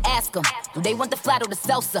table and ask them, do they want the flat or the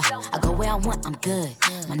salsa? I go where I want, I'm good.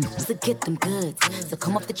 My niggas will get them goods. So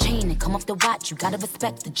come off the chain and come off the watch, you gotta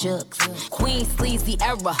respect the jugs. Queen sleazy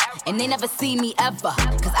era, and they never see me ever.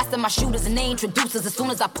 Cause I send my shooters and they introducers as soon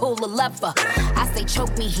as I pull a lever. I say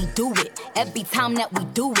choke me, he do it. Every time that we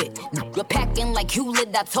do it. You're packing like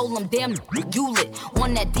Hewlett, I told him damn you lit.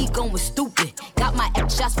 On that D gun was stupid. Got my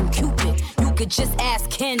F shots from Cupid. You could just ask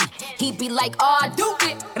Ken. He'd be like, oh, do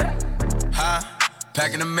it.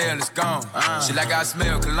 Packing the mail, it's gone. She like I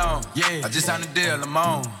smell cologne. Yeah, I just signed a deal, I'm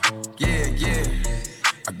on. Yeah.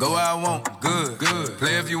 I go where I want, good.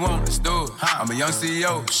 Play if you want, let's do it. I'm a young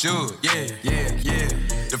CEO, sure. Yeah.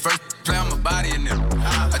 The first play on my body in them.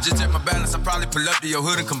 I just check my balance, I probably pull up to your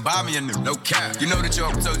hood and come buy me in them. No cap. You know that your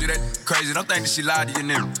uncle told you that crazy. Don't think that she lied to you,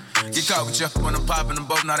 nigga. Get caught with you when I'm popping them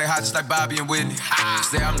both. Now they hot just like Bobby and Whitney.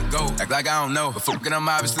 Say I'm the GOAT, act like I don't know. But fucking I'm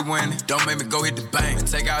obviously winning. Don't make me go hit the bank and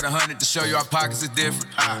take out 100 to show you our pockets is different.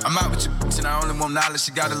 I'm out with you, and I only want knowledge.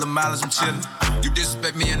 She got a little mileage, I'm chillin'. You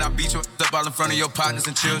disrespect me and I beat you up all in front of your partners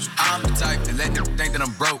and children. I'm the type that let them think that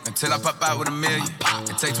I'm broke until I pop out with $1 million.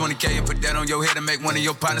 And take 20K and put that on your head and make one of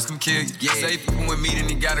your partners come kill you. Yeah. Say fucking with me, then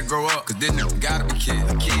he gotta grow up, cause this nigga gotta be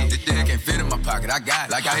killed. This thing can't fit in my pocket, I got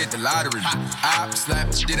it, like I hit the lottery. I slap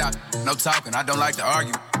the shit out, no talking, I don't like to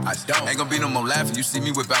argue. I don't. Ain't gonna be no more laughing, you see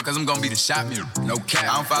me whip out, cause I'm gonna be the shot mirror. No cap,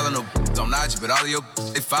 I don't follow no on IG, but all of your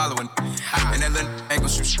they following. And that little ain't gon'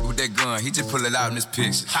 shoot shit with that gun, he just pull it out in this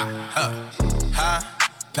picture.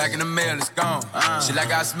 Packing the mail, it's gone. Shit like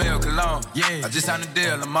I smell cologne. Yeah. I just signed the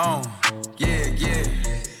deal, I'm on. Yeah.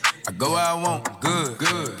 I go where I want, good.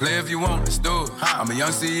 Play if you want, let's do it. I'm a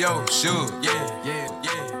young CEO, sure. Yeah.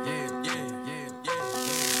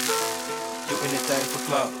 Do anything for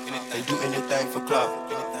club. They do anything for club.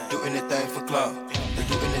 Do anything for club. They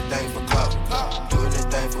do anything for club. Do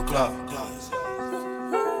anything for club.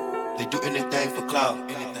 They do anything for club.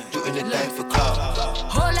 Do anything for club.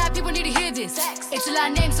 Whole lot of people need to hear this. It's a lot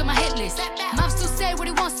of names on my hit list. Mom still say what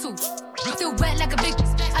he wants to. Still wet like a big.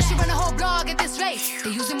 I should run a whole blog at this rate. They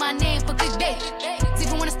using my name for clickbait.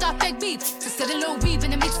 Even wanna start fake beef. So set a little weave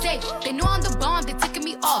in the mixtape. They know I'm the bomb, they ticking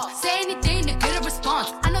me off. Say anything to get a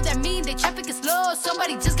response. I know that mean they traffic is slow.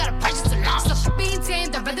 Somebody just gotta purchase a launch. So being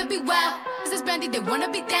tamed, I'd rather be wild. This is brandy, they wanna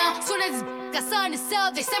be down. Soon as got something to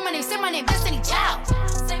sell, they say my name, Destiny Child.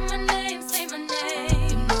 Say my name, say my name.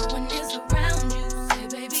 If no one is around you, say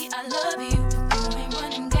baby I love you. You ain't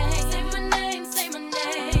running game. Say my name, say my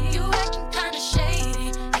name. You acting kinda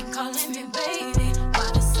shady, ain't calling me baby.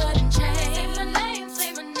 Why the sudden change? Say my name,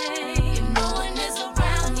 say my name. If no one is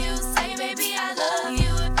around you, say baby I love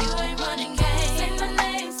you. If you ain't running game. Say my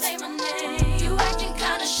name, say my name. You acting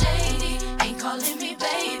kinda shady, ain't calling me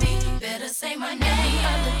baby. Better say my name. The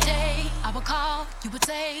other day I would call, you would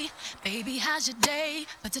say, baby, how's your day?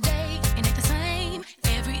 But today, it ain't the same.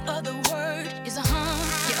 Every other word is a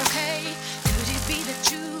yeah, okay. Could it be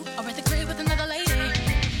that you are at the crib with another lady?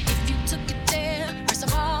 If you took it there, first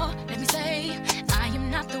of all, let me say, I am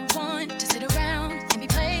not the one to sit around and be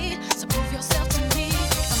played. So prove yourself to me.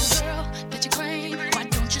 I'm the girl that you claim. Why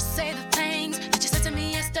don't you say the things that you said to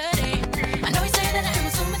me yesterday? I know you say that I am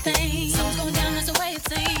assuming things. Something's going down, that's the way it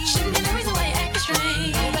seems. Shouldn't be the reason why you're acting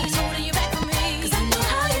strange. Nobody's holding you back from me. Cause I know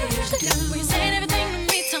how you used to do. When you're saying everything to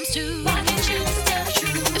me times two. Why can't you just tell the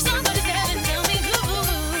truth? If somebody's there, then tell me who.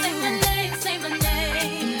 Say my name, say my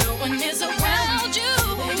name. No one is around you.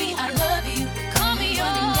 Baby, I love you. Call me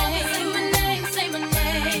your name. Say my name, say my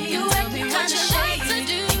name. You acting kinda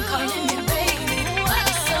shady, ain't calling me baby. Why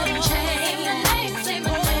the sudden change? Say my name, say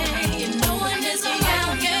my name. If no one is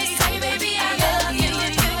around you, say baby, I love you.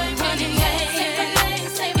 If you ain't running game. Say my name,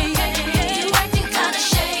 say my name. You acting kinda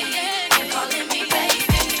shady, ain't calling me baby.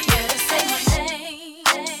 Better say my name.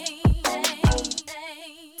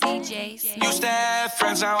 DJ Used to have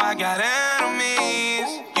friends, now I got enemies.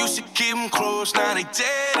 Used to keep them close, now they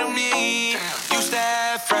dead to me. Used to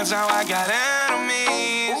have friends, now I got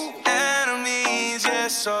enemies. Enemies, yeah,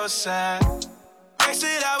 so sad. They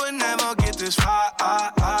said I would never get this far.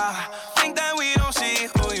 Think that we don't see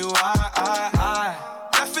who you are.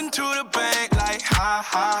 Laughing to the bank like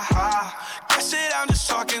ha. Guess that I'm just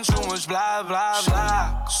talking too much blah, blah,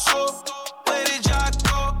 blah. So, where did y'all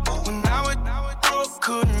go? When I was broke,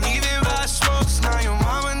 couldn't even buy smokes. Now your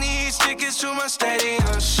mama needs tickets to my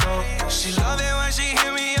stadium show. She love it when she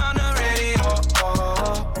hear me on the radio.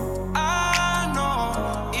 I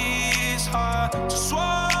know it's hard to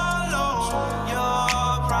swallow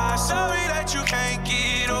your pride. Sorry that you can't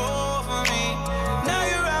get over me. Now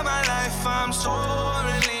you're out my life, I'm so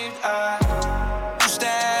relieved. I used to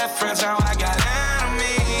have friends, now I got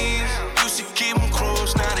enemies. Used to keep them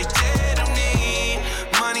close, now they dead to me.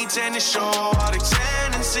 Money tend to show all the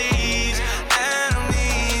tendencies.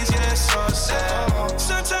 Enemies, yeah, so sad.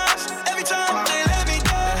 Sometimes, every time they let me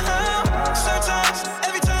down. Sometimes,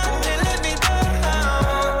 every time they let me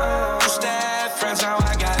down. Used to have friends, now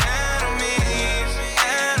I got enemies.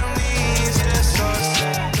 Enemies, yeah, so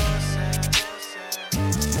sad.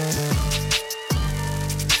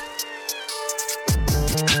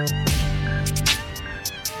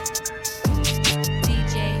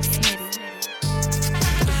 DJ Smitty.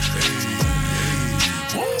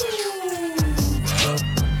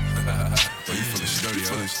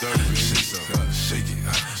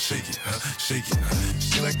 Shake it.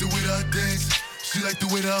 She like the way that I dance. She like the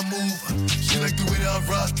way that I move. She like the way that I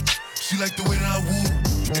rock. She like the way that I woo.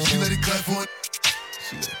 And she let it clap for it.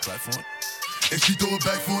 She let it clap for it. And she throw it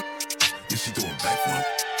back for it. Yeah, she throw it back for it.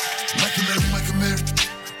 Michael Mary.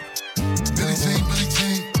 Billie Jean.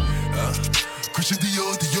 Christian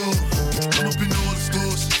Dior. I'm up in all the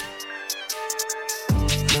stores.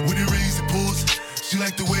 When it rains, it pours. She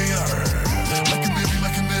like the way I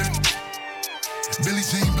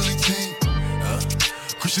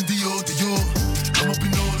Christian Dior. I'm up in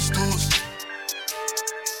all the stores.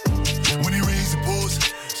 When they raise the balls,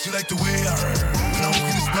 she like the way I heard. When I walk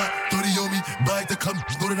in the spot, 30 on me, buy it to come,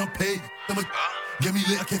 know that I'm paid. I'ma get me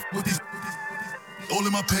lit, I can't with these. All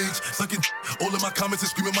in my page, sucking all in my comments and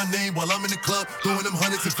screaming my name while I'm in the club, throwing them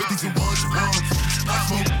hundreds and fifties and ones and ones. I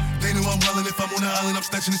smoke, they know I'm wildin'. If I'm on the island, I'm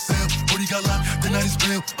snatching the cell. Brody got locked, the night is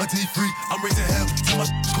bail. Until he free, I'm raising hell. Tell my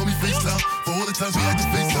call me FaceTime for all the times we had to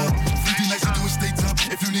FaceTime. 50 nights to do a state time.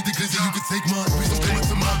 If you need the glizzy, you can take mine. Please don't come up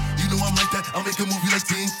to mine. You know I'm like that. I'll make a movie like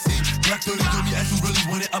TNT. Black 30 on me, as you really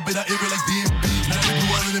want it. I bet I air it like DMB. Now I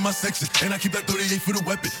blue island in my section, and I keep that 38 for the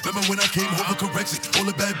weapon. Remember when I came home for correction? All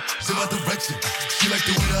the bad in my direction. She like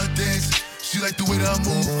the way that I dance. She like the way that I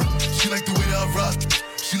move. She like the way that I rock.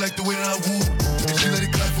 She like the way that I woo. And she let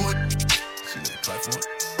it clap for it. She let it clap for it.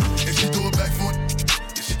 And she throw it back for it.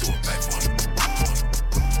 And she throw it back for it.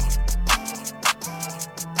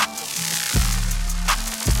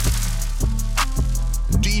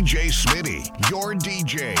 DJ Smitty, your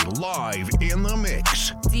DJ, live in the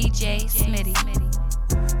mix. DJ Smitty.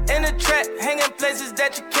 In the trap, hanging places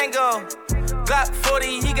that you can't go. Glock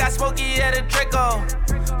 40, he got smoky at a Draco.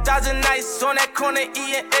 1,000 nights on that corner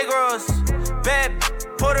eating egg rolls. Bad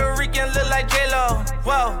Puerto Rican look like J-Lo.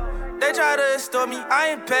 Whoa, they try to extort me,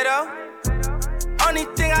 I ain't pedo. Only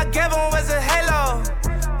thing I gave him was a halo.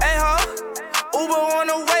 Hey ho, Uber on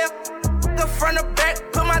the way up. The front or back,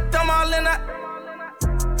 put my thumb all in the.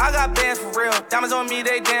 I got bands for real, diamonds on me,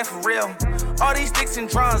 they dance for real. All these sticks and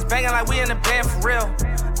drums, banging like we in the band for real.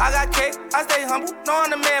 I got cake, I stay humble, know I'm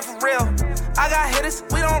the man for real. I got hitters,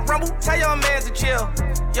 we don't rumble, tell your mans to chill.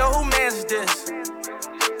 Yo, who mans is this?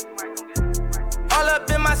 All up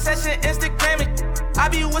in my session, Instagramming. I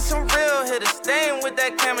be with some real hitters, staying with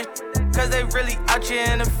that camera. Cause they really out here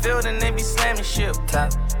in the field and they be slamming shit.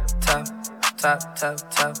 Top, top, top, top,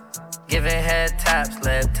 top. Giving head taps,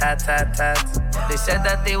 lip tat, tat, tats. They said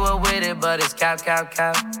that they were with it, but it's cap, cap,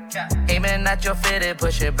 cap. Aiming at your fitted,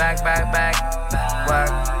 push it back, back, back.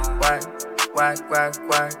 Whack, whack, whack, whack,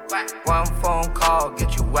 whack. One phone call,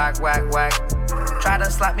 get you whack, whack, whack. Try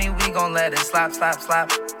to slap me, we gon' let it slap, slap,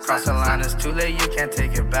 slap. Cross the line, it's too late, you can't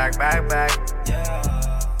take it back, back, back.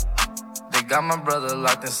 They got my brother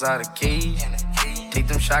locked inside a cage. Take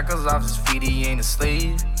them shackles off his feet, he ain't a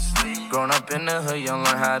slave. Grown up in the hood, you don't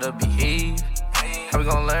learn how to behave. How we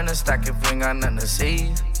gon' learn to stack if we ain't got nothing to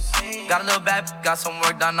save? Got a little bad, got some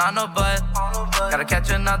work done on the butt. Gotta catch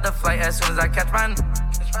another flight as soon as I catch mine.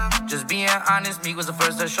 Just being honest, me was the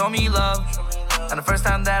first to show me love. And the first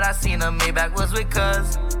time that I seen a Maybach was with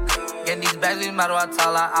cuz. Getting these bags, we might as well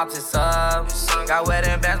tell our opposites up. Got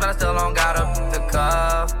wedding bands, but I still don't got the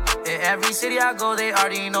cuff. In every city I go, they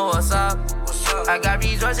already know what's up. I got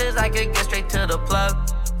resources, I could get straight to the plug.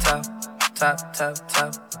 Top, top, top,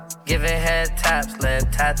 top. Giving head taps,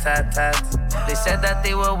 lip tat, tat, tats. They said that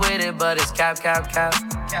they were with it, but it's cap, cap, cap.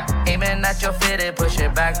 Aiming at your fitted, push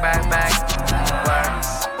it back, back, back.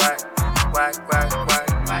 Whack, whack, whack, whack,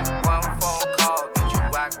 whack. One phone call, get you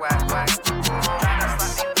whack, whack, whack.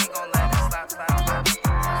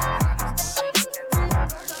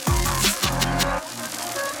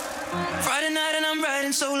 Friday night and I'm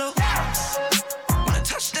riding solo. When I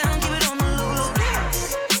touch down, keep it on the low, low.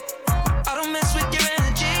 I don't mess with your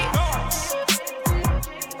energy.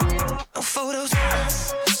 No photos.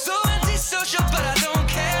 So antisocial, but I don't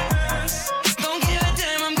care. Don't give a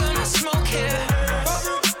damn, I'm gonna smoke here.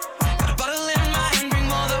 Got a bottle in my hand, bring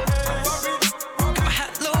more though. Got my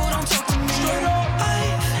hat low, don't talk to me.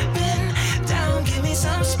 I've been down, give me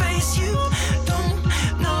some space. You don't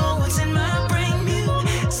know what's in my brain.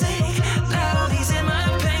 Music loud, he's in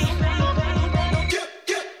my pain.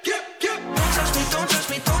 Don't touch me, don't touch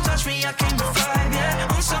me, don't touch me. I came to vibe, yeah.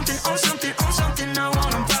 On something, on something, on something. I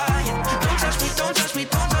wanna buy it. Don't touch me, don't touch me,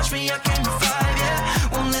 don't touch me. I came to vibe, yeah.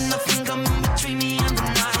 Won't let nothing come in between me and the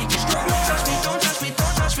night. Don't touch me, don't touch me,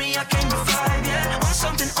 don't touch me. I came to vibe, yeah. On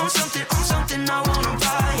something, on something, on something. I wanna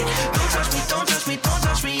buy it. Don't touch me, don't touch me, don't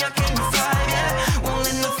touch me. I came to vibe, yeah. Won't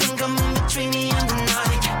let nothing come in between me and the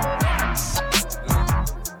night.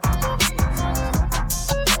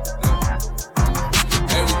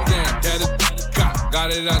 Everything that it got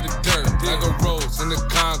it out the dirt. Like a rose in the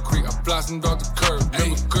concrete, I blossomed off the curb.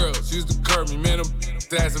 Little girls used to curb me, man, them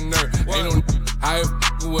stats some nerve. Ain't no how you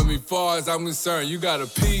f***ing with me far as I'm concerned. You got a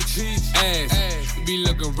peach ass. You be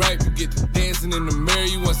looking right, you get to dancing in the mirror.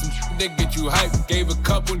 You want some that get you hyped. Gave a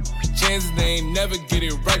couple chances, they ain't never get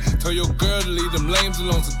it right. Told your girl to leave them lames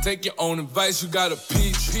alone, so take your own advice. You got a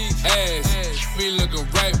peach ass. You be looking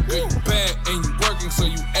right, girl, you bad and you working, so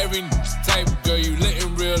you every type. Girl, you lit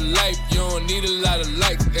in real life, you don't need a lot of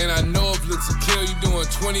likes. And I know if looks will kill, you doing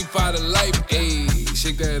 25 to life. Ayy,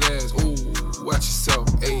 shake that ass, ooh, watch yourself.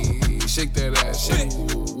 Ayy, shake that ass, shake,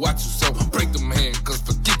 ooh, watch yourself. Break them hands, cause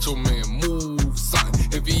forget your man, move something.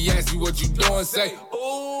 If he asks you what you doing, say,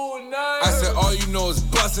 ooh, nice. I said, all you know is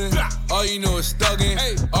bustin', all you know is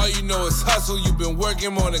thuggin', all you know is hustle. You been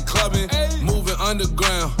working more than clubbing, moving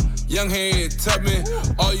underground. Young head Tubman,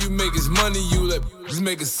 all you make is money, you let just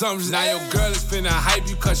make assumptions. Now your girl is finna hype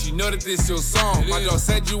you cause she know that this your song. My dog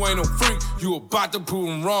said you ain't no freak, you about to prove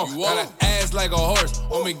him wrong. Got an ass like a horse,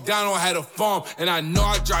 on McDonald had a farm. And I know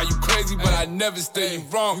I drive you crazy, but I never stay you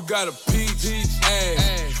wrong. You got a peach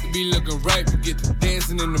ass, you be looking right, you get to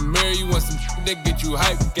dancing in the mirror. You want some that get you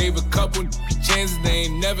hyped. Gave a couple chances, they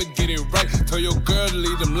ain't never get it right. Told your girl to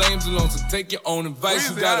leave them lames alone, so take your own advice.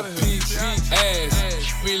 You got a peach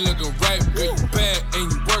ass, you be looking right, girl, you bad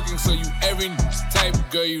and you working, so you every type.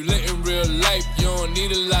 Girl, you lit in real life, you don't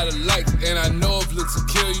need a lot of likes. And I know if looks will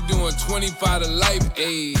kill, you doing 25 to life.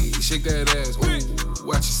 Ayy, shake that ass, ooh,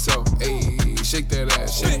 watch yourself. Ayy, shake that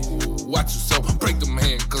ass, shake, ooh, watch yourself. Break them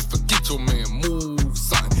hands, cause forget your man, move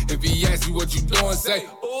something. If he asks you what you doing, say,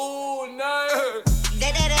 ooh, nice.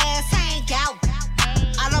 Let that ass hang out,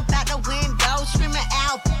 all about the window, screaming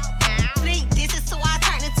out. Bleak, this is so I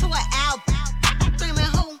turn into an album. Screaming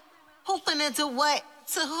who finna do what?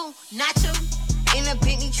 To who? Not you. In a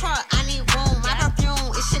Bentley truck, I need room. My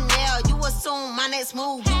perfume is Chanel. You assume my next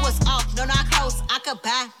move. You was off, no, not close. I could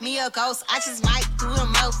buy me a ghost. I just might do the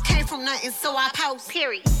most. Came from nothing, so I post.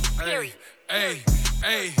 Period.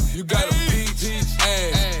 Hey, you got a peach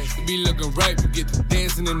ass. You be looking right, you get to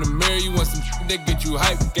dancing in the mirror. You want some that get you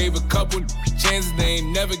hyped. Gave a couple chances, they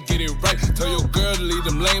ain't never get it right. Told your girl to leave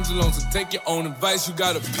them lames alone, so take your own advice. You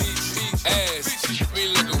got a peach ass. You be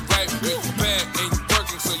looking right, girl, you bad and you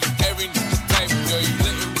working, so you every type. Girl, you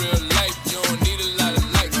living real life, you don't need a lot of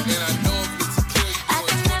likes. And I know if it's a kill, you I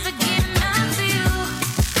can never get enough of you.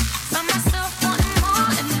 Find myself wanting more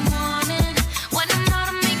in the morning. When I'm out,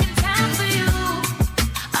 I'm making time for you.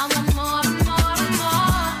 I want more and more and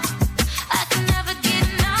more. I can never get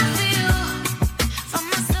enough of you. Find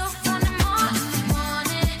myself wanting more in the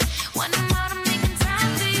morning. When I'm out, I'm making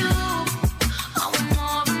time for you. I want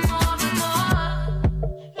more and more and more.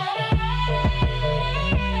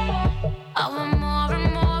 I want more and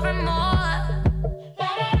more and more.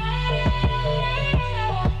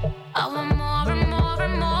 I want more and more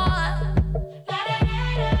and more.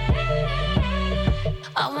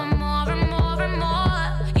 I want more and more and more.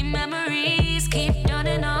 Your memories keep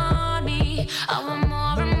dawning on me. I want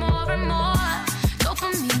more and more and more.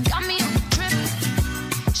 Dopamine got me on the trip.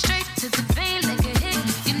 Straight to the vein like a hit.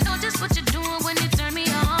 You know just what you're doing when you turn me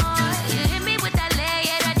on. You hit me with that leg,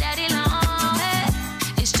 yeah, that daddy long.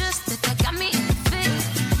 It's just that got me in the fit.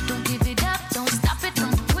 Don't give it up, don't stop it,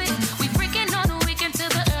 don't quit. We freaking on the weekend till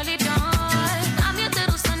the early dawn. I'm your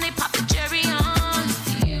little son, they pop the cherry on.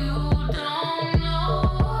 You don't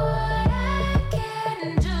know what I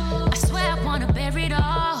can do. I swear I wanna bury it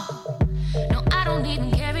all. No, I don't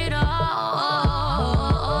even care at all.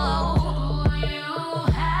 Do you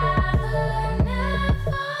have enough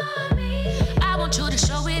for me? I want you to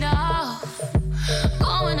show it off.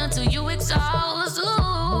 Going until you exhaust. Ooh,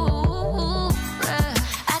 yeah.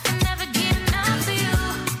 I can never get enough of you.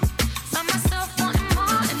 Find myself wanting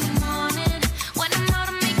more in the morning. When I'm out,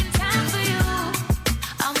 I'm making time for you.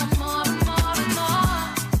 I want more and more and more.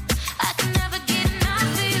 I can never get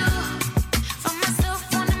enough of you. Find myself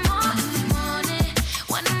wanting more in the morning.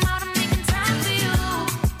 When I'm out, I'm making time for you.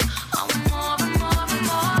 I want more and more and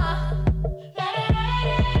more.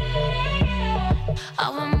 I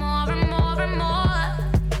want more and more and more.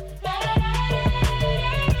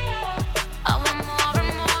 I want more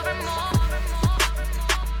and more and more.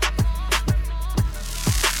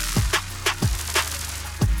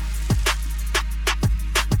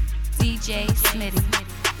 DJ Smitty.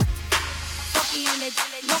 Monkey on it,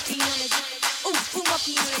 monkey on it. Ooh,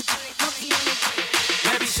 monkey on it, monkey on it.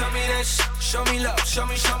 Baby, show me that show me love, show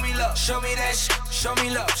me love, show me that show me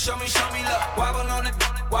love, show me love. Wobble on it,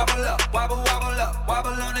 wobble up, wobble up,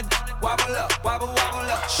 wobble on it, wobble up, wobble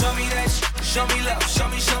up. Show me that show me love, show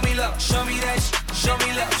me love, show me that show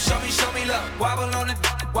me love, show me love. Wobble on it,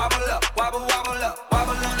 wobble up, wobble up,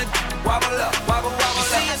 wobble on it, wobble up, wobble up.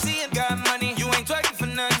 You see, got money, you ain't twerking for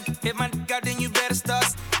nothing. Hit my dick out, then you better start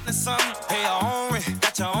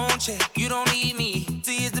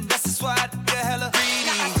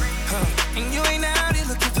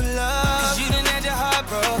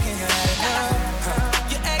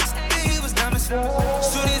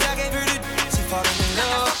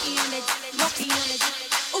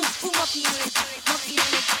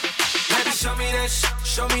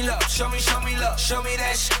show me love, show me love, show me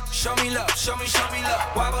that shit, show me love, show me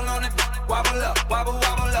love. Wobble on it, wobble up, wobble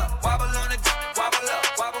up, wobble on it, wobble up,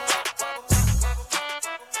 wobble up.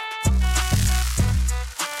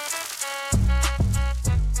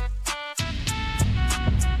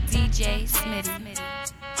 DJ Smitty.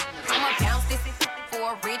 I'ma bounce this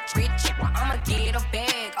for a rich. I'ma get a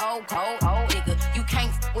bag, oh cold, nigga. You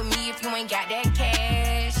can't f with me if you ain't got that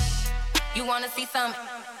cash. You wanna see some?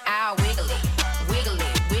 I'll wiggle it.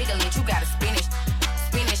 You gotta spin it.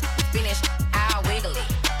 I'll wiggle it.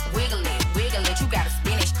 You gotta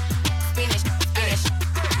spin it.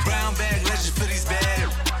 Brown bag legend for these bad.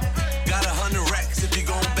 Got 100 racks if you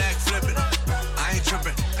gon' back flip it. I ain't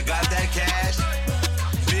trippin', I got that cash.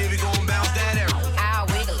 Baby gon' bounce that arrow. I'll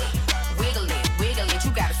wiggle it.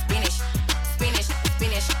 You gotta spin it.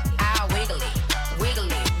 I'll wiggle it.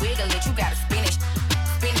 You gotta spin it.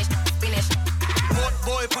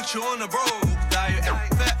 Boy, put you on the road.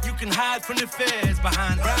 Fat, you can hide from the feds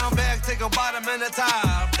behind brown bag, take a bottom and a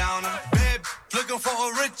top down. Bed, looking for a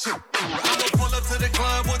rich. I'ma pull up to the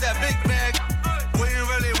club with that big bag. We ain't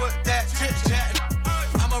really with that chit chat.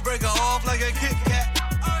 I'ma break her off like a Kit Kat.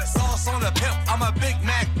 Sauce on the pimp, I'm a Big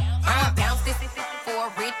Mac. I'ma bounce this for a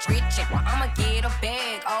rich. I'ma get a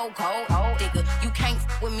bag, oh cold, nigga. You can't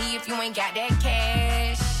f with me if you ain't got that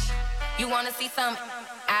cash. You wanna see some?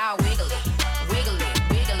 I'll wiggle it.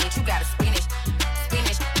 You gotta spin it.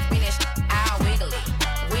 I'll wiggle it.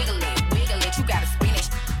 You gotta spin it.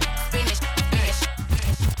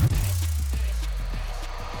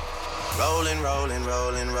 Rolling.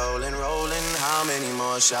 How many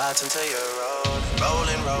more shots until you're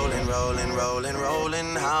rolling?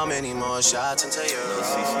 Rolling. How many more shots until you're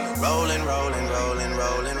rolling? Rolling.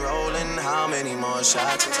 How many more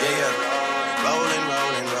shots until you're rolling?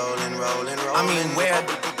 I mean, where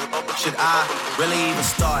should I really even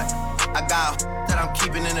start? I got that I'm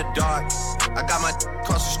keeping in the dark. I got my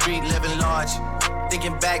across the street living large.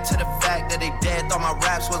 Thinking back to the fact that they dead, thought my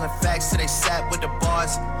raps wasn't facts, so they sat with the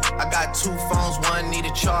bars. I got 2 phones, one need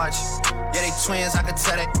a charge. Yeah, they twins, I can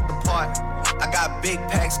tell that apart. I got big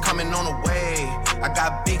packs coming on the way. I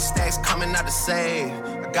got big stacks coming out to save.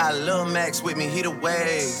 I got Lil Max with me, he the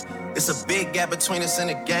wave. It's a big gap between us and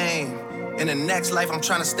the game. In the next life, I'm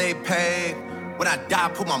trying to stay paid. When I die,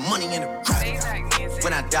 put my money in the grave.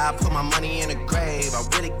 I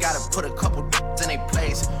really gotta put a couple in their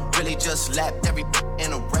place. Really just lapped every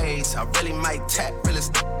in a race. I really might tap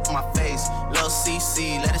realest on my face. Lil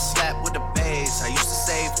CC, let it slap with the bass. I used to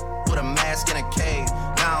save with a mask in a cave.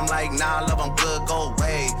 Now I'm like, nah, love, I'm good, go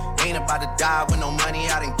away. Ain't about to die with no money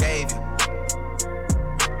I done gave you.